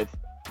come up with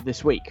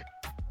this week.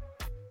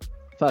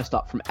 First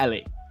up from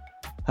Ellie.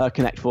 Her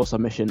Connect 4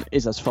 submission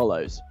is as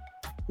follows.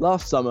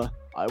 Last summer,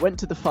 I went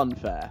to the fun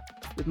fair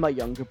with my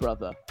younger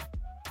brother.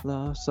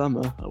 Last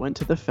summer, I went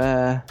to the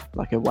fair,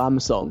 like a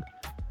Wham song.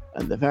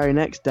 And the very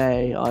next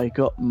day, I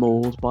got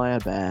mauled by a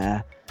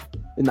bear.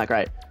 Isn't that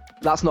great?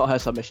 That's not her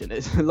submission.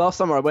 It's last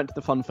summer, I went to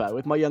the fun fair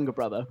with my younger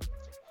brother.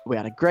 We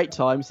had a great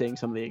time seeing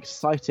some of the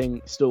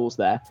exciting stalls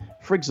there.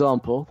 For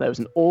example, there was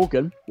an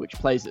organ, which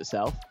plays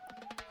itself,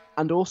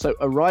 and also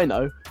a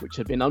rhino, which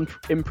had been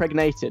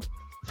impregnated.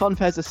 Fun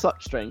fairs are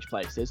such strange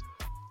places.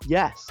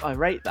 Yes, I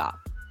rate that.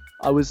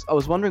 I was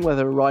wondering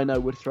whether a rhino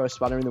would throw a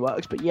spanner in the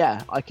works, but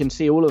yeah, I can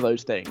see all of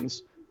those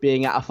things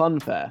being at a fun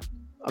fair.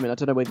 I mean, I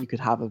don't know whether you could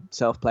have a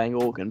self-playing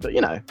organ, but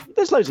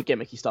there's loads of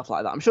gimmicky stuff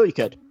like that. I'm sure you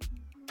could.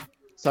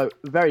 So,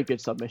 very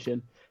good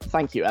submission.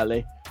 Thank you,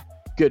 Ellie.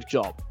 Good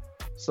job.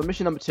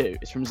 Submission number 2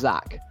 is from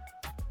Zach.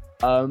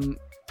 Okay.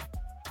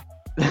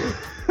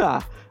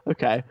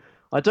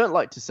 I don't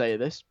like to say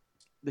this.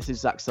 This is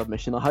Zach's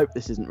submission. I hope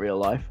this isn't real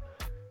life.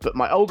 But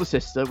my older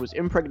sister was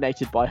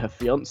impregnated by her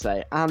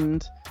fiancé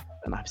and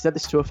I've said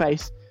this to her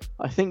face,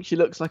 I think she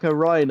looks like a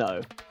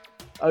rhino.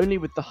 Only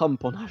with the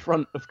hump on her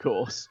front, of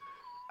course.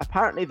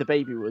 Apparently the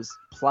baby was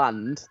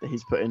planned, that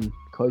he's put in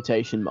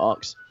quotation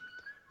marks,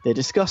 They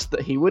discussed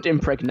that he would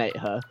impregnate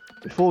her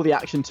before the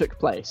action took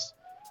place.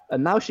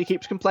 And now she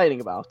keeps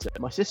complaining about it.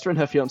 My sister and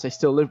her fiancé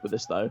still live with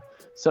us, though,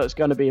 so it's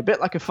going to be a bit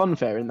like a fun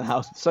fair in the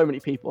house with so many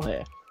people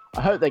here.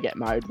 I hope they get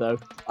married, though.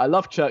 I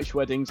love church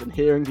weddings and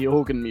hearing the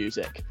organ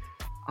music.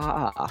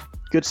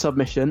 Good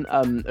submission.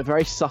 A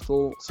very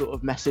subtle sort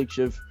of message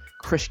of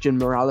Christian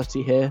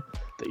morality here,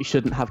 that you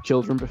shouldn't have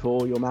children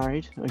before you're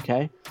married,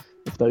 okay?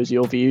 If those are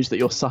your views that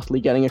you're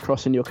subtly getting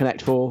across in your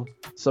Connect 4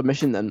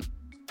 submission, then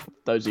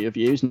those are your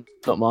views,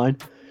 not mine,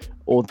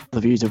 or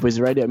the views of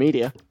Wizard Radio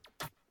Media.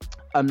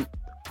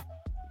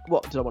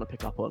 What did I want to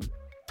pick up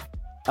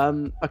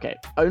on? Okay,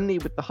 only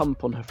with the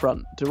hump on her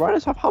front. Do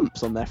rhinos have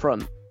humps on their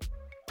front?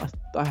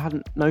 I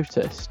hadn't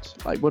noticed.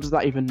 Like, what does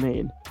that even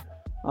mean?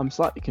 I'm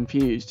slightly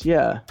confused.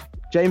 Yeah,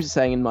 James is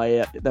saying in my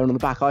ear they're on the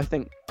back. I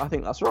think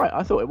that's right.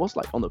 I thought it was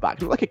like on the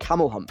back, not like a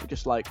camel hump, but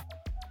just like,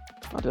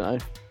 I don't know,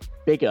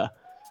 bigger.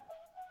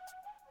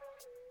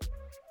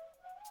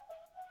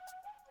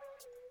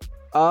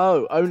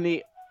 Oh,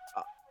 only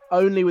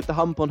with the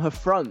hump on her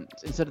front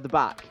instead of the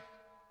back.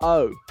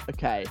 Oh,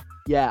 okay.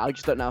 Yeah, I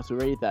just don't know how to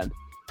read then.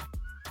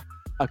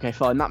 Okay,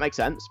 fine, that makes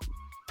sense.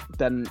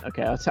 Then,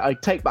 okay, I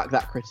take back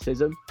that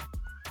criticism.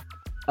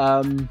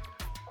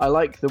 I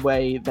like the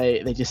way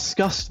they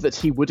discussed that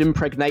he would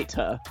impregnate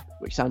her,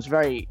 which sounds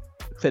very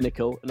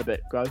clinical and a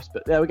bit gross,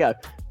 but there we go.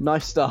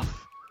 Nice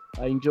stuff.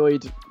 I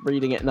enjoyed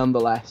reading it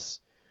nonetheless.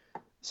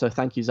 So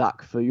thank you,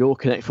 Zach, for your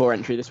Connect 4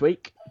 entry this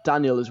week.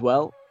 Daniel as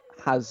well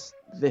has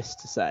this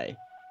to say.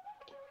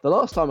 The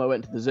last time I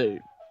went to the zoo,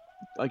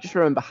 I just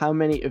remember how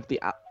many of the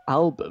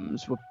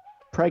albums were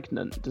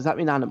pregnant. Does that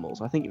mean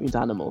animals? I think it means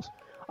animals.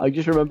 I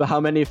just remember how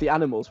many of the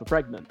animals were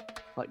pregnant.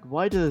 Like,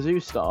 why do the zoo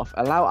staff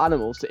allow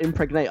animals to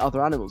impregnate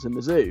other animals in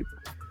the zoo?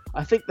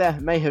 I think there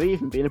may have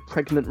even been a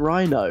pregnant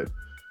rhino.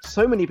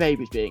 So many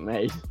babies being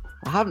made.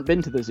 I haven't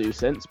been to the zoo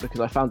since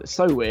because I found it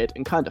so weird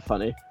and kind of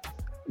funny.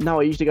 Now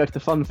I usually go to the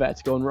fun fair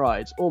to go on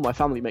rides, or my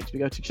family makes me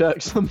go to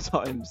church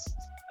sometimes.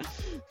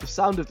 The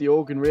sound of the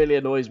organ really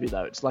annoys me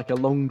though. It's like a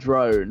long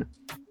drone.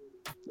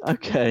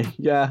 Okay,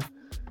 yeah.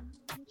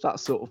 That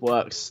sort of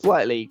works.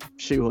 Slightly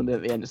shoehorned in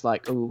at the end. It's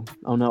like, oh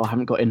no, I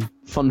haven't got in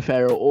fun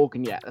fair or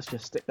organ yet. Let's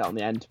just stick that on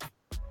the end.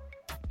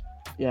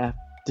 Yeah,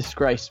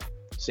 disgrace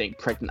seeing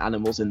pregnant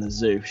animals in the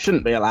zoo.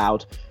 Shouldn't be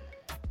allowed.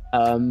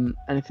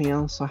 Anything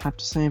else I have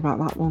to say about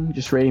that one?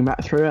 Just reading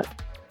back through it?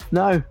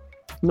 No,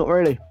 not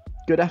really.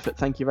 Good effort.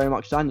 Thank you very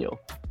much, Daniel.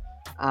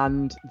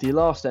 And the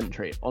last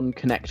entry on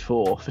Connect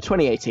 4 for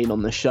 2018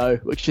 on the show,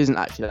 which isn't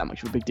actually that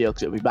much of a big deal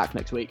because it'll be back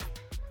next week.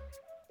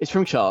 It's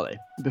from Charlie.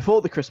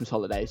 Before the Christmas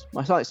holidays,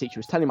 my science teacher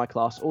was telling my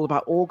class all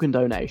about organ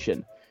donation,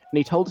 and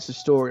he told us a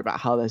story about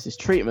how there's this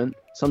treatment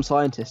some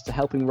scientists are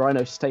helping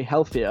rhinos stay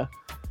healthier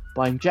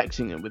by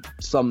injecting them with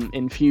some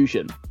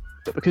infusion.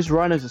 But because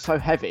rhinos are so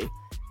heavy,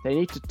 they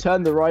need to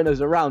turn the rhinos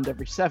around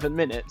every 7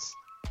 minutes,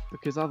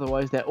 because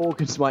otherwise their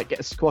organs might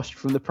get squashed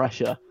from the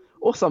pressure,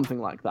 or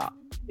something like that.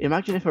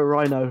 Imagine if a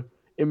rhino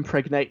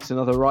impregnates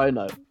another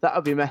rhino. That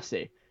would be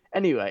messy.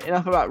 Anyway,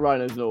 enough about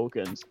rhinos and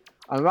organs.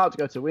 I'm about to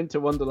go to Winter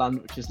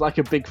Wonderland, which is like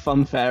a big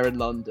fun fair in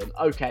London.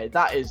 Okay,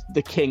 that is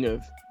the king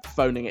of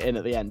phoning it in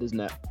at the end, isn't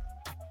it?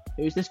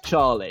 Who's this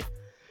Charlie?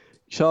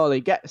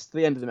 Charlie gets to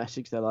the end of the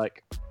message, they're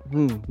like,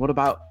 what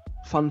about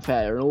fun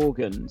fair and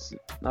organs?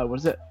 No, what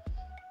is it?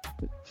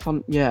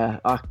 Fun, yeah,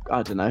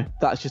 I don't know.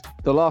 That's just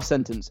the last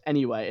sentence.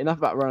 Anyway, enough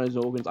about rhinos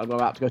and organs. I'm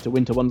about to go to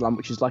Winter Wonderland,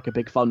 which is like a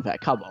big fun fair.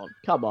 Come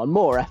on,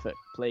 more effort,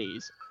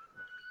 please.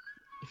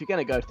 If you're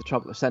going to go to the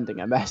trouble of sending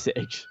a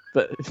message,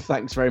 but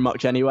thanks very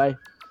much anyway.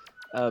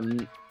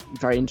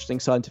 Very interesting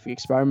scientific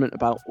experiment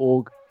about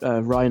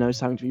rhinos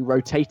having to be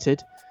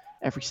rotated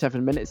every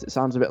 7 minutes. It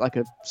sounds a bit like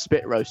a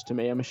spit roast to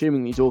me. I'm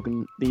assuming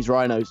these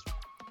rhinos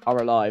are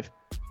alive.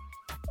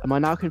 Am I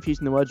now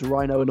confusing the words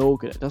rhino and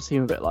organ? It does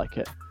seem a bit like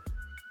it,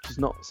 which is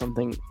not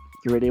something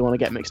you really want to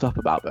get mixed up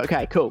about. But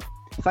okay, cool.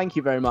 Thank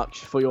you very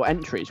much for your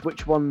entries.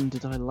 Which one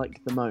did I like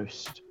the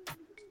most?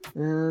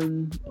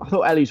 I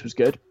thought Ellie's was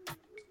good.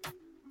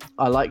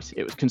 I liked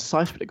it was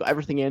concise, but it got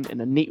everything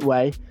in a neat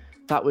way.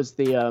 That was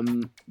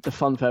the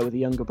fun fair with the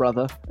younger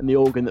brother and the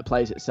organ that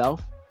plays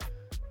itself.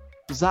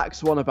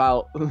 Zach's one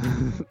about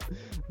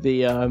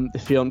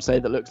the fiance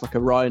that looks like a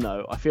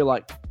rhino. I feel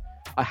like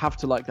I have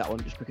to like that one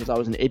just because I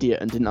was an idiot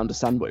and didn't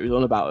understand what he was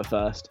on about at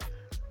first.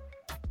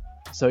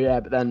 So yeah,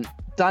 but then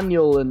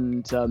Daniel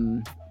and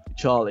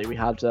Charlie, we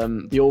had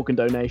the organ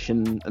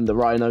donation and the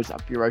rhinos that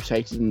have to be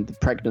rotated in the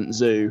pregnant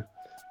zoo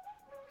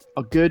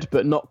are good,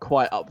 but not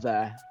quite up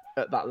there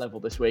at that level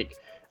this week.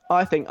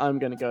 I think I'm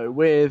going to go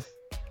with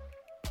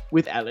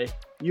Ellie.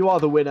 You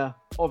are the winner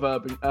of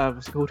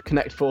what's it called?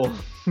 Connect 4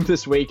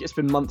 this week. It's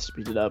been months since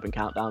we did Urban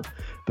Countdown,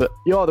 but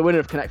you are the winner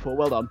of Connect 4.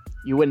 Well done.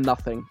 You win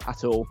nothing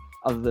at all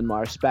other than my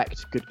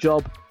respect. Good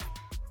job.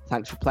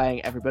 Thanks for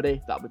playing,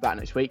 everybody. That'll be back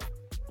next week,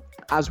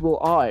 as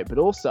will I. But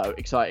also,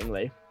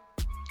 excitingly,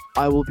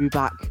 I will be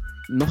back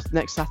not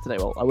next Saturday.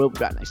 Well, I will be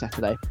back next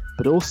Saturday,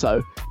 but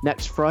also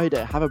next Friday.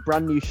 I have a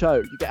brand new show.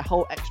 You get a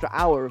whole extra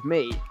hour of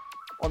me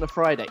on a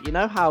Friday. You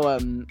know how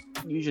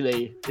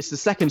usually it's the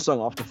second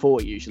song after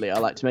 4. Usually, I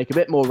like to make a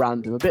bit more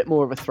random, a bit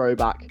more of a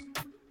throwback,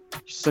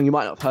 just a song you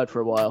might not have heard for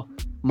a while.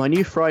 My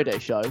new Friday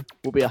show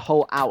will be a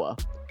whole hour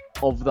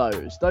of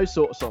those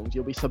sort of songs.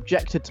 You'll be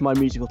subjected to my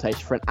musical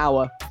taste for an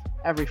hour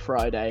every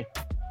Friday.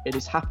 It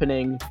is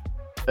happening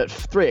at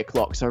 3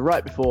 o'clock, so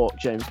right before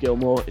James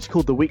Gilmore. It's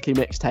called The Weekly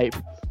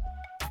Mixtape,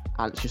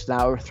 and it's just an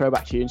hour of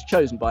throwback tunes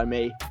chosen by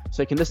me,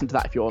 so you can listen to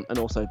that if you want. And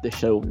also, this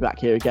show will be back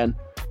here again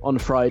on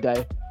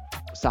Friday,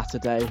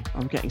 Saturday.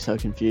 I'm getting so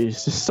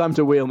confused. It's time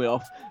to wheel me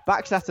off.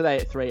 Back Saturday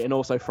at 3 and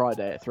also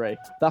Friday at 3.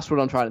 That's what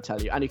I'm trying to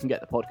tell you. And you can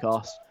get the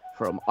podcast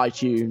from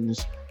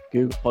iTunes,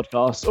 Google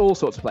Podcasts, all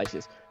sorts of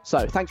places.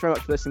 So thanks very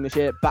much for listening this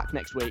year. Back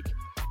next week.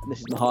 And this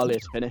is Mahalia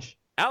to finish.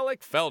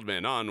 Alec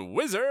Feldman on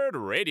Wizard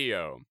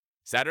Radio.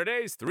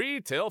 Saturdays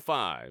 3 till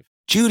 5.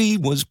 Judy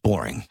was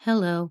boring.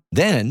 Hello.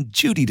 Then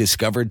Judy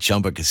discovered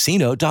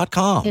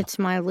ChumbaCasino.com. It's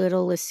my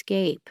little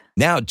escape.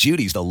 Now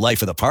Judy's the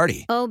life of the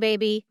party. Oh,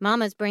 baby,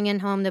 mama's bringing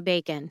home the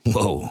bacon.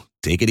 Whoa,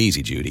 take it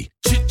easy, Judy.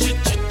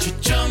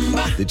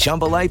 The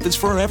Chumba life is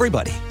for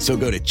everybody. So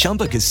go to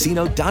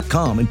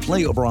ChumbaCasino.com and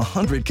play over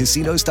 100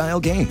 casino-style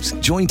games.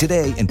 Join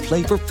today and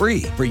play for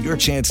free for your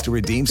chance to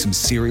redeem some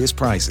serious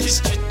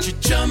prizes.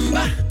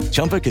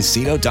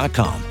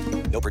 ChumbaCasino.com.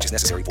 No purchase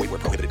necessary. Void where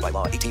prohibited by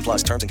law. 18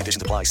 plus terms and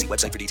conditions apply. See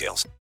website for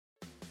details.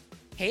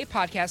 Hey,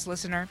 podcast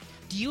listener.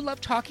 Do you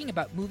love talking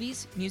about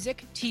movies,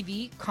 music,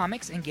 TV,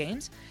 comics, and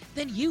games?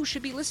 Then you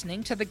should be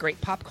listening to The Great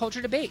Pop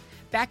Culture Debate,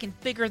 back and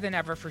bigger than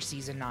ever for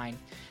Season 9.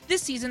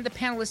 This season, the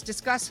panelists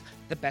discuss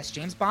the best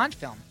James Bond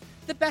film,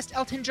 the best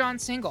Elton John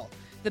single,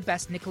 the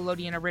best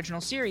Nickelodeon original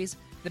series,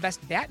 the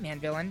best Batman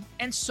villain,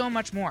 and so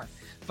much more.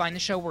 Find the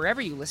show wherever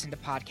you listen to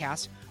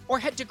podcasts, or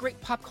head to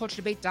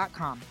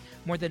greatpopculturedebate.com.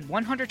 More than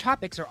 100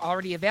 topics are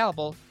already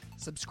available.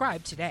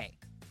 Subscribe today.